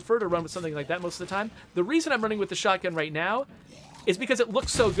 And so I prefer to run with something like that most of the time. The reason I'm running with the shotgun right now is because it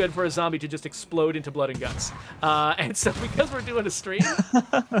looks so good for a zombie to just explode into blood and guts. And so because we're doing a stream...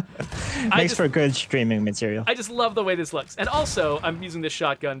 Makes for good streaming material. I just love the way this looks. And also, I'm using this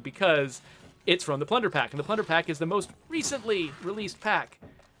shotgun because it's from the Plunder Pack. And the Plunder Pack is the most recently released pack.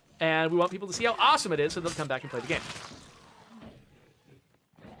 And we want people to see how awesome it is so they'll come back and play the game.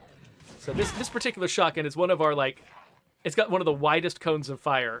 So this particular shotgun is one of our, it's got one of the widest cones of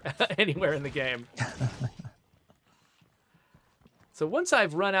fire anywhere in the game. So once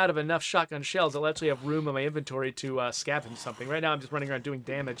I've run out of enough shotgun shells, I'll actually have room in my inventory to scavenge something. Right now I'm just running around doing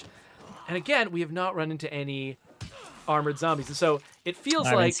damage. And again, we have not run into any armored zombies. And so it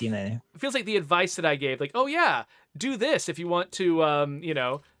feels like the advice that I gave, like, oh yeah, do this if you want to,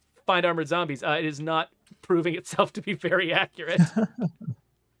 find armored zombies. It is not proving itself to be very accurate.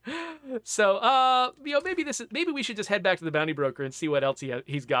 So, maybe we should just head back to the bounty broker and see what else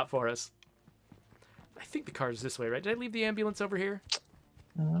he's got for us. I think the car is this way, right? Did I leave the ambulance over here?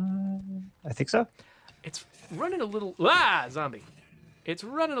 I think so. It's running a little... zombie. It's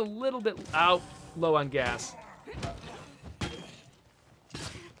running a little bit low on gas. I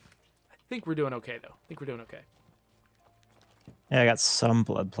think we're doing okay, though. Yeah, I got some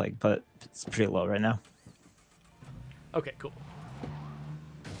blood plague, but it's pretty low right now. Okay, cool.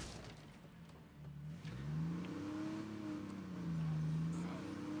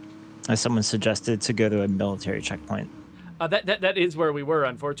 Someone suggested to go to a military checkpoint. That is where we were,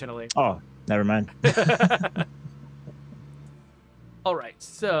 unfortunately. Oh, never mind. All right,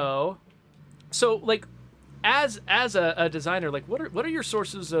 so like, as a designer, like, what are your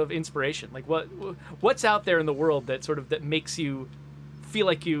sources of inspiration? Like, what's out there in the world that makes you feel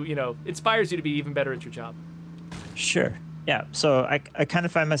like inspires you to be even better at your job? Sure. Yeah, so I kind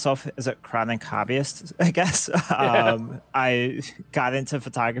of find myself as a chronic hobbyist, I guess. I got into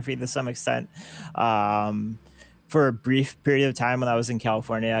photography to some extent. For a brief period of time when I was in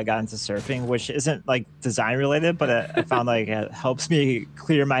California, I got into surfing, which isn't like design related, but I found like it helps me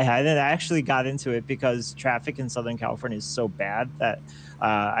clear my head. And I actually got into it because traffic in Southern California is so bad that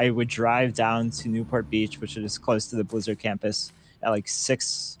I would drive down to Newport Beach, which is close to the Blizzard campus, at like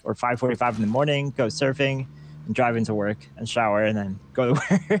 6 or 5:45 in the morning, go surfing, and drive into work and shower, and then go to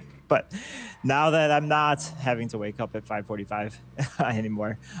work. But now that I'm not having to wake up at 5:45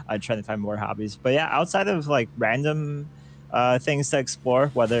 anymore, I'm trying to find more hobbies. But yeah, outside of like random things to explore,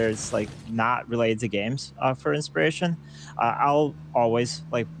 whether it's like not related to games for inspiration, I'll always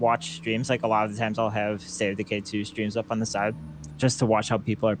like watch streams. Like a lot of the times I'll have State of Decay 2 streams up on the side just to watch how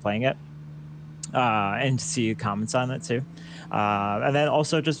people are playing it and see comments on it too. And then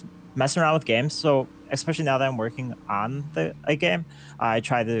also just messing around with games. So especially now that I'm working on a game, I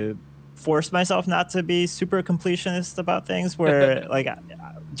try to force myself not to be super completionist about things where like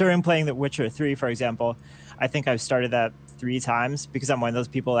during playing The Witcher 3, for example, I think I've started that 3 times because I'm one of those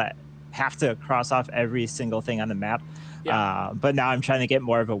people that have to cross off every single thing on the map. Yeah. But now I'm trying to get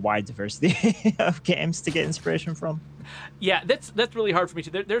more of a wide diversity of games to get inspiration from. Yeah, that's really hard for me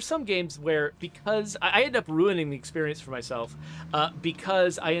too. There's some games where, because I end up ruining the experience for myself,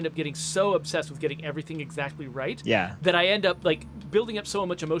 because I end up getting so obsessed with getting everything exactly right, that I end up like building up so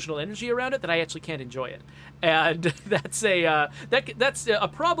much emotional energy around it that I actually can't enjoy it, and that's a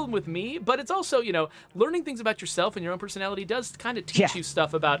problem with me. But it's also, you know, learning things about yourself and your own personality does kind of teach you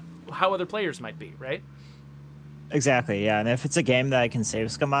stuff about how other players might be, right? Exactly, yeah. And if it's a game that I can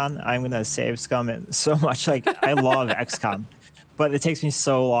save scum on, I'm gonna save scum it so much. Like I love XCOM, but it takes me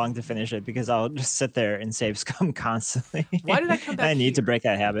so long to finish it because I'll just sit there and save scum constantly. Why did I come back? I need to break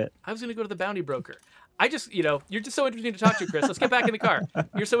that habit. I was gonna go to the bounty broker. I just, you know, you're just so interesting to talk to, Chris. Let's get back in the car.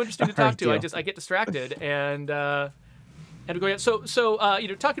 You're so interesting to talk to. I get distracted and go. So you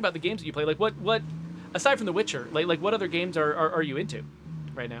know, talking about the games that you play, like what aside from The Witcher, like what other games are you into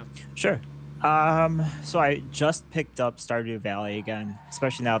right now? Sure. So I just picked up Stardew Valley again,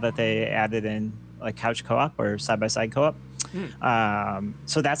 especially now that they added in like couch co-op or side-by-side co-op.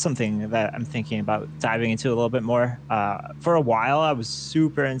 So that's something that I'm thinking about diving into a little bit more. For a while, I was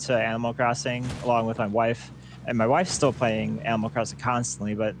super into Animal Crossing along with my wife, and my wife's still playing Animal Crossing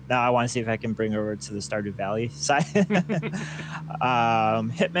constantly, but now I want to see if I can bring her over to the Stardew Valley side.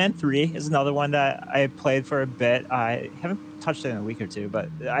 Hitman 3 is another one that I played for a bit. I haven't touched it in a week or two, but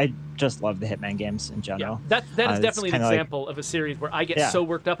I just love the Hitman games in general. Yeah, that is definitely an example of a series where I get so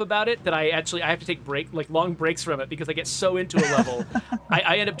worked up about it that I have to take long breaks from it because I get so into a level.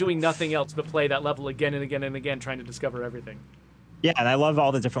 I end up doing nothing else but play that level again and again and again, trying to discover everything. Yeah, and I love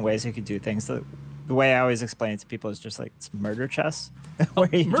all the different ways you could do things. The way I always explain it to people is just like it's murder chess.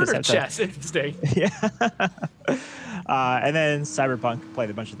 Murder chess, interesting. Yeah. And then Cyberpunk, played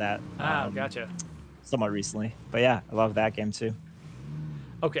a bunch of that. Gotcha. Somewhat recently, but yeah, I love that game too.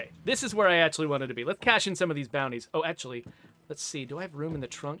 Okay, this is where I actually wanted to be. Let's cash in some of these bounties. Oh, actually, let's see. Do I have room in the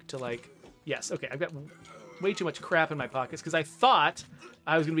trunk to like? Yes. Okay, I've got way too much crap in my pockets because I thought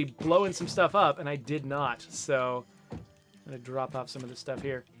I was gonna be blowing some stuff up, and I did not. So I'm gonna drop off some of this stuff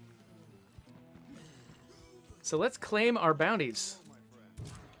here. So let's claim our bounties.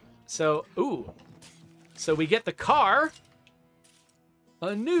 So, so we get the car,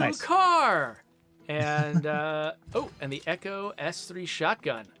 a new car. And, and the Echo S3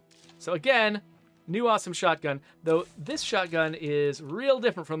 shotgun. So again, new awesome shotgun, though this shotgun is real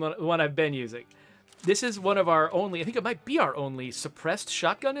different from the one I've been using. This is one of our only, I think it might be our only suppressed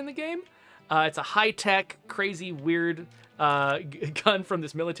shotgun in the game. It's a high-tech, crazy, weird gun from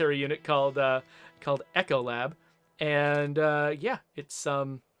this military unit called Echo Lab. And yeah,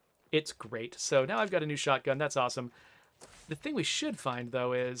 it's great. So now I've got a new shotgun. That's awesome. The thing we should find,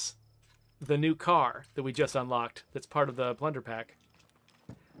 though, is the new car that we just unlocked that's part of the plunder pack.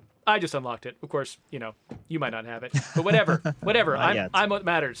 I just unlocked it. Of course, you know, you might not have it. But whatever. I'm what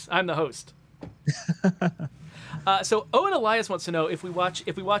matters. I'm the host. So Owen Elias wants to know if we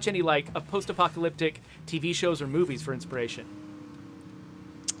watch any like a post-apocalyptic TV shows or movies for inspiration.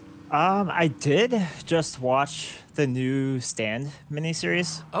 I did just watch the new Stand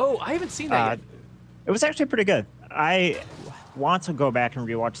miniseries. Oh, I haven't seen that yet. It was actually pretty good. I want to go back and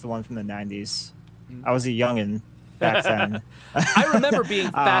rewatch the one from the 90s. I was a youngin' back then. I remember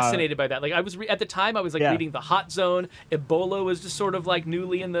being fascinated by that. Like I was at the time, I was like reading the Hot Zone. Ebola was just sort of like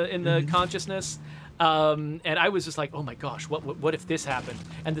newly in the consciousness, and I was just like, oh my gosh, what if this happened?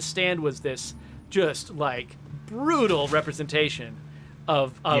 And the Stand was this just like brutal representation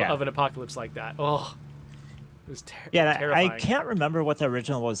of an apocalypse like that. Oh. It was terrifying. I can't remember what the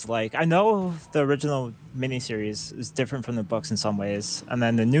original was like. I know the original miniseries is different from the books in some ways, and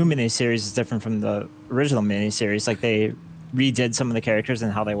then the new miniseries is different from the original miniseries. Like they redid some of the characters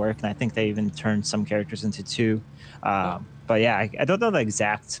and how they work, and I think they even turned some characters into two. But yeah, I don't know the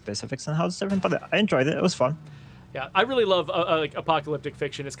exact specifics on how it's different, but I enjoyed it. It was fun. Yeah, I really love like apocalyptic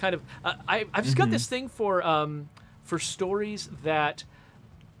fiction. It's kind of I've just got this thing for for stories that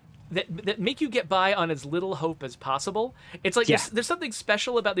make you get by on as little hope as possible. It's like there's something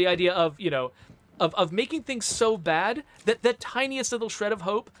special about the idea of, you know, of making things so bad that the tiniest little shred of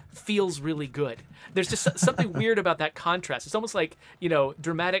hope feels really good. There's just something weird about that contrast. It's almost like, you know,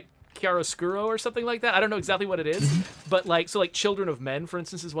 dramatic chiaroscuro or something like that. I don't know exactly what it is, but like, so like Children of Men, for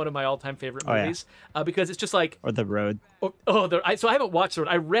instance, is one of my all-time favorite movies because it's just like... Or The Road. So I haven't watched The Road.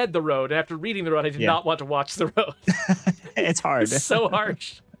 I read The Road, and after reading The Road, I did not want to watch The Road. It's hard. It's so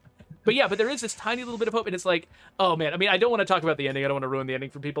harsh. But yeah, but there is this tiny little bit of hope, and it's like, oh man, I mean, I don't want to talk about the ending. I don't want to ruin the ending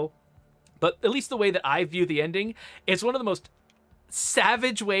for people. But at least the way that I view the ending, it's one of the most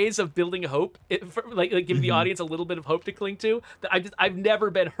savage ways of building hope, like giving the audience a little bit of hope to cling to. That I've never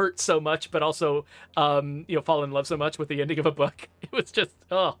been hurt so much, but also, you know, fall in love so much with the ending of a book. It was just,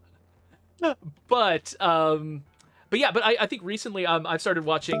 But yeah, but I think recently I've started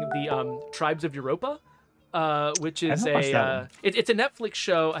watching the Tribes of Europa, which is it's a Netflix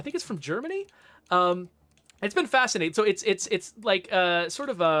show. I think it's from Germany. It's been fascinating. So it's like sort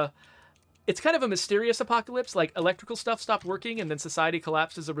of a... It's kind of a mysterious apocalypse, like electrical stuff stopped working and then society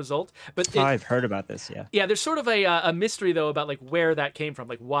collapsed as a result. But I've heard about this, yeah. Yeah, there's sort of a mystery, though, about like where that came from,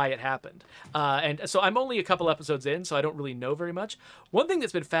 like why it happened. And so I'm only a couple episodes in, so I don't really know very much. One thing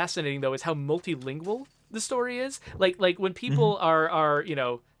that's been fascinating, though, is how multilingual the story is. Like when people are you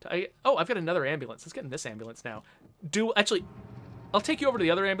know... I've got another ambulance. Let's get in this ambulance now. Actually, I'll take you over to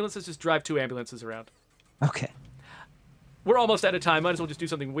the other ambulance. Let's just drive 2 ambulances around. Okay. We're almost out of time. Might as well just do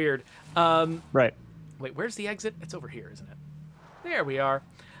something weird. Right. Wait, where's the exit? It's over here, isn't it? There we are.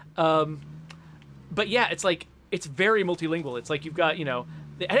 But yeah, it's like, it's very multilingual. It's like you've got, you know...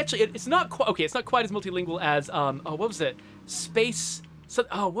 Actually, it's not quite... Okay, it's not quite as multilingual as... what was it? Space...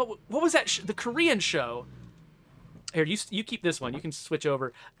 what was that? The Korean show. Here, you keep this one. You can switch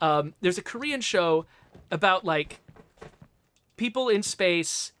over. There's a Korean show about, like, people in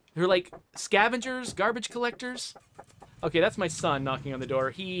space who are, like, scavengers, garbage collectors... Okay, that's my son knocking on the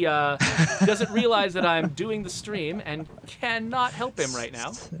door. He doesn't realize that I'm doing the stream and cannot help him right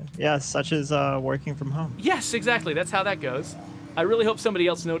now. Yeah, such as working from home. Yes, exactly. That's how that goes. I really hope somebody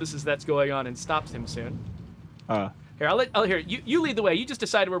else notices that's going on and stops him soon. Here, I'll hear you lead the way. You just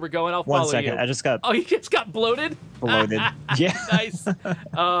decide where we're going. I'll follow you. 1 second. I just got... Oh, you just got bloated? Bloated. Yeah. Nice.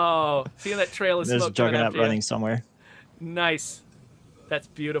 Oh, seeing that trail of There's smoke a juggernaut running you. somewhere. Nice. That's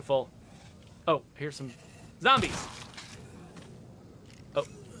beautiful. Oh, here's some zombies. Oh,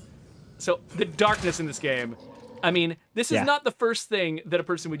 so the darkness in this game. I mean, this is not the first thing that a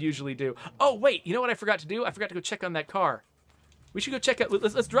person would usually do. Oh, wait, you know what I forgot to do? I forgot to go check on that car. We should go check out,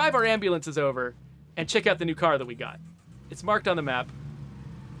 let's drive our ambulances over and check out the new car that we got. It's marked on the map.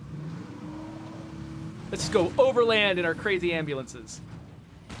 Let's just go overland in our crazy ambulances.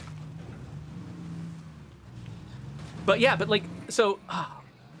 But yeah, but like, so...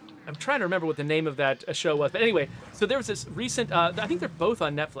 I'm trying to remember what the name of that show was. But anyway, so there was this recent, I think they're both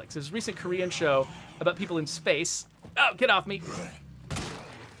on Netflix. There's a recent Korean show about people in space. Oh, get off me.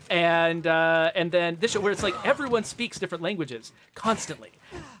 And then this show where it's like everyone speaks different languages constantly.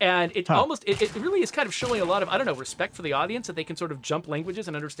 And it almost, it really is kind of showing a lot of, I don't know, respect for the audience that they can sort of jump languages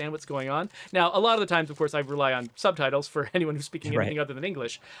and understand what's going on. Now, a lot of the times, of course, I rely on subtitles for anyone who's speaking anything other than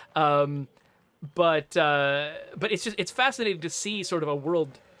English. But it's just, it's fascinating to see sort of a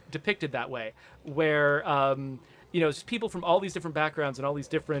world depicted that way, where you know, just people from all these different backgrounds and all these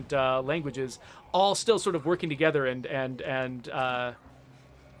different languages, all still sort of working together and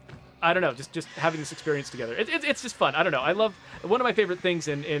I don't know, just having this experience together. It's just fun. I don't know. I love, one of my favorite things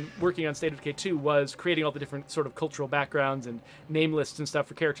in working on State of Decay 2 was creating all the different sort of cultural backgrounds and name lists and stuff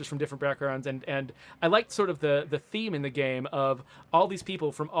for characters from different backgrounds, and I liked sort of the theme in the game of all these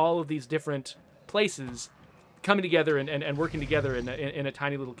people from all of these different places coming together and working together in a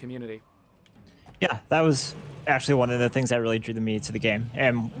tiny little community. Yeah, that was actually one of the things that really drew me to the game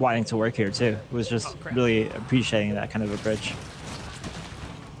and wanting to work here too. Was just really appreciating that kind of approach.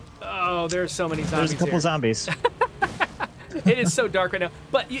 Oh, there's so many zombies. There's a couple zombies. It is so dark right now,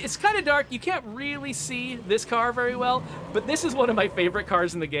 but it's kind of dark. You can't really see this car very well, but this is one of my favorite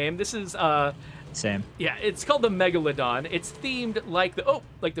cars in the game. This is same. Yeah, it's called the Megalodon. It's themed like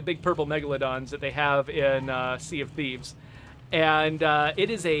the big purple megalodons that they have in Sea of Thieves, and it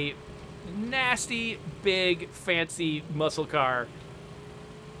is a nasty, big, fancy muscle car.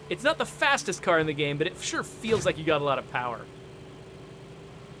 It's not the fastest car in the game, but it sure feels like you got a lot of power.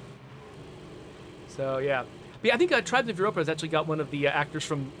 So yeah. But yeah, I think Tribes of Europa has actually got one of the actors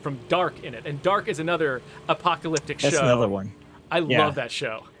from Dark in it, and Dark is another apocalyptic show. That's another one. I love that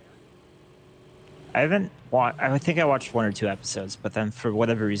show. I think I watched 1 or 2 episodes, but then for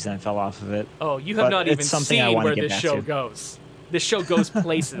whatever reason I fell off of it. Oh, you have But not it's even something I seen want to where get this back show to. goes. This show goes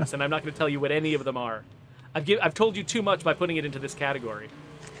places, and I'm not going to tell you what any of them are. I've told you too much by putting it into this category.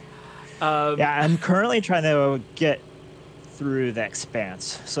 Yeah, I'm currently trying to get through The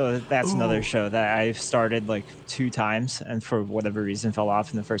Expanse. So that's another show that I've started like 2 times and for whatever reason fell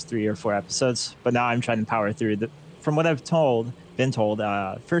off in the first 3 or 4 episodes. But now I'm trying to power through. From what I've been told,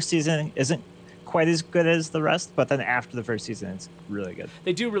 first season isn't quite as good as the rest, but then after the first season, it's really good.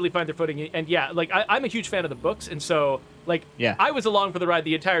 They do really find their footing, and yeah, like I'm a huge fan of the books, and so like Yeah. I was along for the ride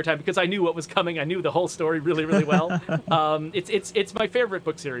the entire time because I knew what was coming. I knew the whole story really, really well. It's my favorite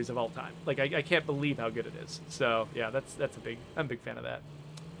book series of all time. Like I can't believe how good it is. So yeah, I'm a big fan of that.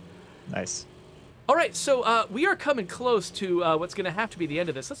 Nice. All right, so we are coming close to what's going to have to be the end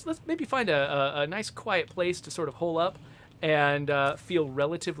of this. Let's maybe find a nice quiet place to sort of hole up and feel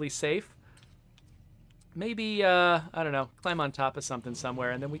relatively safe. Maybe I don't know, climb on top of something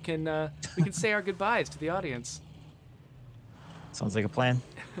somewhere, and then we can say our goodbyes to the audience. Sounds like a plan.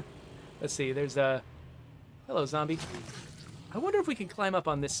 Let's see. There's a hello zombie. I wonder if we can climb up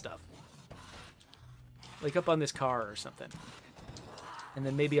on this stuff, like up on this car or something, and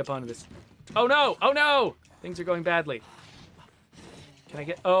then maybe up onto this. Oh no! Oh no! Things are going badly. Can I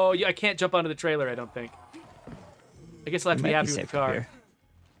get? Oh yeah, I can't jump onto the trailer. I don't think. I guess I'll have to be happy with the car.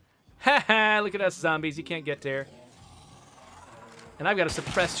 Haha, look at us zombies, you can't get there. And I've got a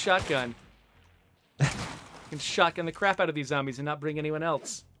suppressed shotgun. I can shotgun the crap out of these zombies and not bring anyone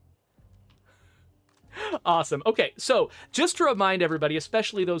else. Awesome. Okay, so just to remind everybody,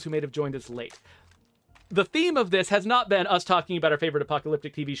 especially those who may have joined us late, the theme of this has not been us talking about our favorite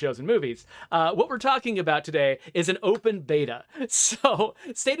apocalyptic TV shows and movies. What we're talking about today is an open beta. So,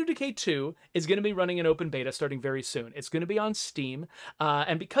 State of Decay 2 is going to be running an open beta starting very soon. It's going to be on Steam,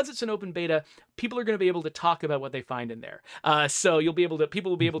 and because it's an open beta, people are going to be able to talk about what they find in there. So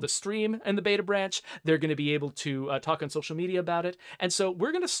people will be able to stream in the beta branch. They're going to be able to talk on social media about it. And so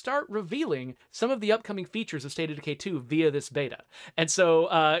we're going to start revealing some of the upcoming features of State of Decay 2 via this beta. And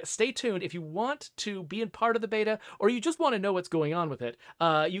so stay tuned. If you want to be in part of the beta, or you just want to know what's going on with it,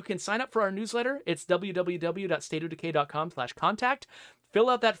 you can sign up for our newsletter. It's www.stateofdecay.com/contact. Fill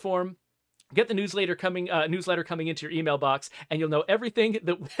out that form. Get the newsletter coming into your email box, and you'll know everything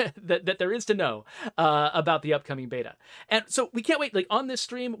that there is to know about the upcoming beta. And so we can't wait. Like on this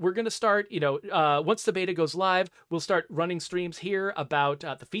stream, we're going to start, once the beta goes live, we'll start running streams here about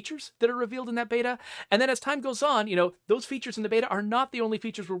the features that are revealed in that beta. And then as time goes on, those features in the beta are not the only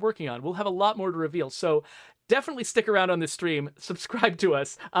features we're working on. We'll have a lot more to reveal. So definitely stick around on this stream. Subscribe to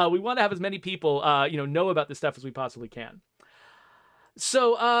us. We want to have as many people, know about this stuff as we possibly can.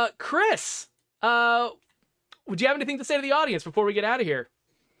 So, Chris, would you have anything to say to the audience before we get out of here?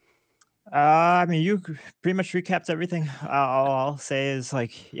 I mean, you pretty much recapped everything. All I'll say is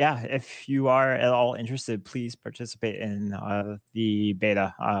if you are at all interested, please participate in the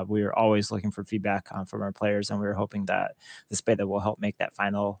beta. We're always looking for feedback from our players, and we're hoping that this beta will help make that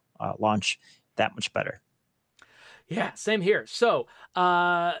final launch that much better. Yeah, same here. So,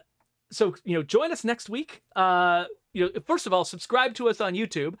 join us next week. First of all, subscribe to us on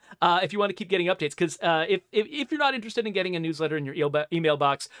YouTube if you want to keep getting updates. Because if you're not interested in getting a newsletter in your email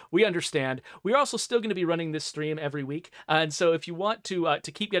box, we understand. We're also still going to be running this stream every week, and so if you want to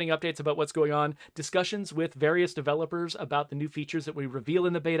keep getting updates about what's going on, discussions with various developers about the new features that we reveal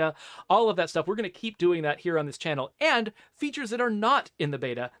in the beta, all of that stuff, we're going to keep doing that here on this channel. And features that are not in the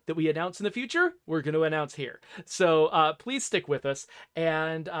beta that we announce in the future, we're going to announce here. So please stick with us.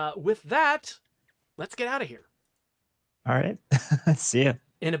 And with that, let's get out of here. All right. See ya.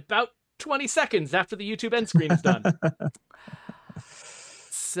 In about 20 seconds after the YouTube end screen is done.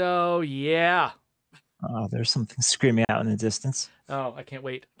 So, yeah. Oh, there's something screaming out in the distance. Oh, I can't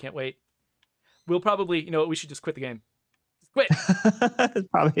wait. Can't wait. We'll probably, we should just quit the game. Quit.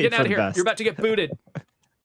 Probably Get out of here. Best. You're about to get booted.